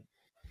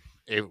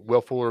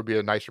 Will Fuller would be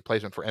a nice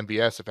replacement for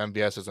MVS if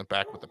MVS isn't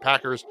back with the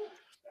Packers.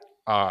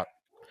 But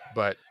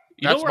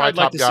you know that's where my I'd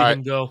like top to guy. see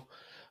him go?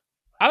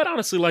 I would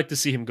honestly like to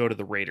see him go to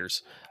the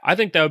Raiders. I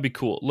think that would be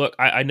cool. Look,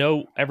 I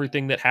know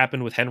everything that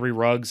happened with Henry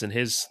Ruggs and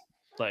his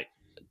like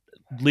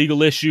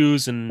legal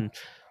issues, and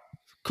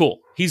cool.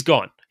 He's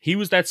gone. He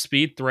was that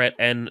speed threat,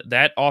 and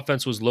that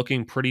offense was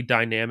looking pretty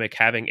dynamic,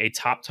 having a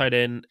top tight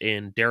end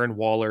in Darren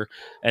Waller,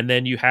 and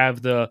then you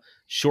have the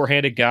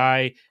short-handed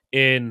guy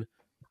in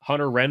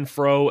Hunter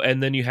Renfrow,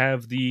 and then you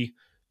have the,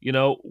 you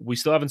know, we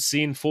still haven't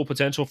seen full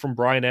potential from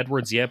Bryan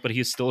Edwards yet, but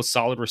he's still a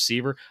solid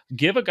receiver.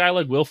 Give a guy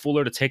like Will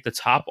Fuller to take the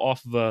top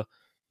off of a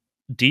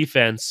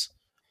defense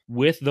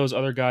with those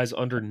other guys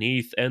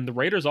underneath, and the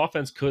Raiders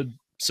offense could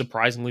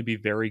surprisingly be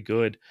very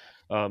good,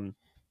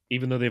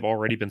 even though they've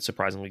already been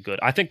surprisingly good.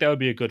 I think that would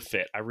be a good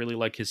fit. I really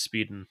like his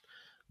speed in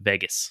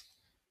Vegas.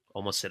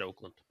 Almost said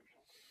Oakland.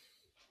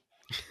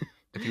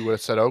 If you would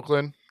have said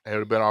Oakland, it would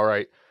have been all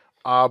right.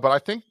 But I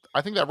think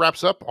that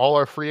wraps up all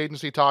our free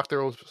agency talk.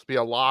 There will be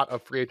a lot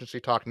of free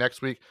agency talk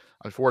next week.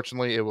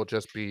 Unfortunately, it will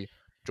just be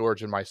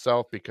George and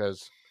myself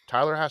because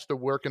Tyler has to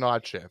work an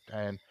odd shift,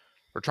 and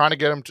we're trying to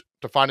get him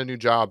to find a new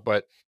job,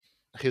 but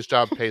his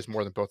job pays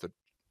more than both of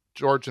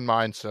George and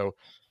mine, so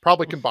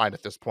probably combined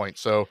at this point.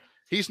 So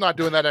he's not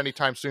doing that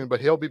anytime soon,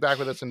 but he'll be back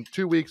with us in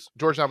 2 weeks.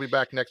 George and I'll be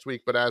back next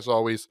week. But as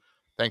always,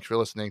 thanks for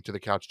listening to the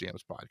Couch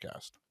GMs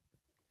podcast.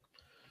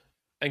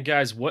 And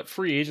guys, what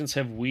free agents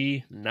have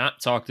we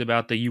not talked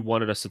about that you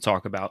wanted us to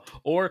talk about?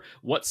 Or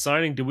what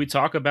signing did we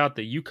talk about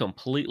that you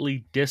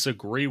completely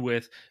disagree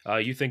with?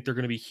 You think they're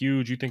going to be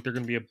huge. You think they're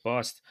going to be a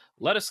bust.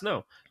 Let us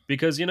know.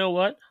 Because you know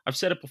what? I've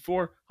said it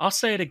before. I'll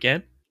say it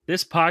again.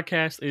 This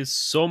podcast is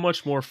so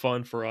much more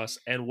fun for us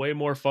and way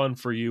more fun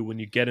for you when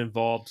you get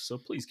involved. So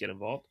please get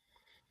involved.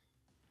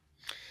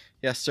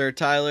 Yes, sir,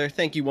 Tyler.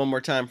 Thank you one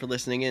more time for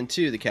listening in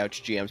to the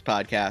Couch GMs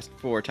podcast.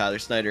 For Tyler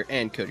Snyder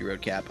and Cody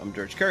Roadcap, I'm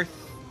George Kurth.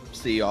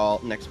 See you all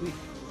next week.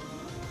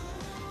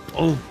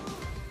 Boom.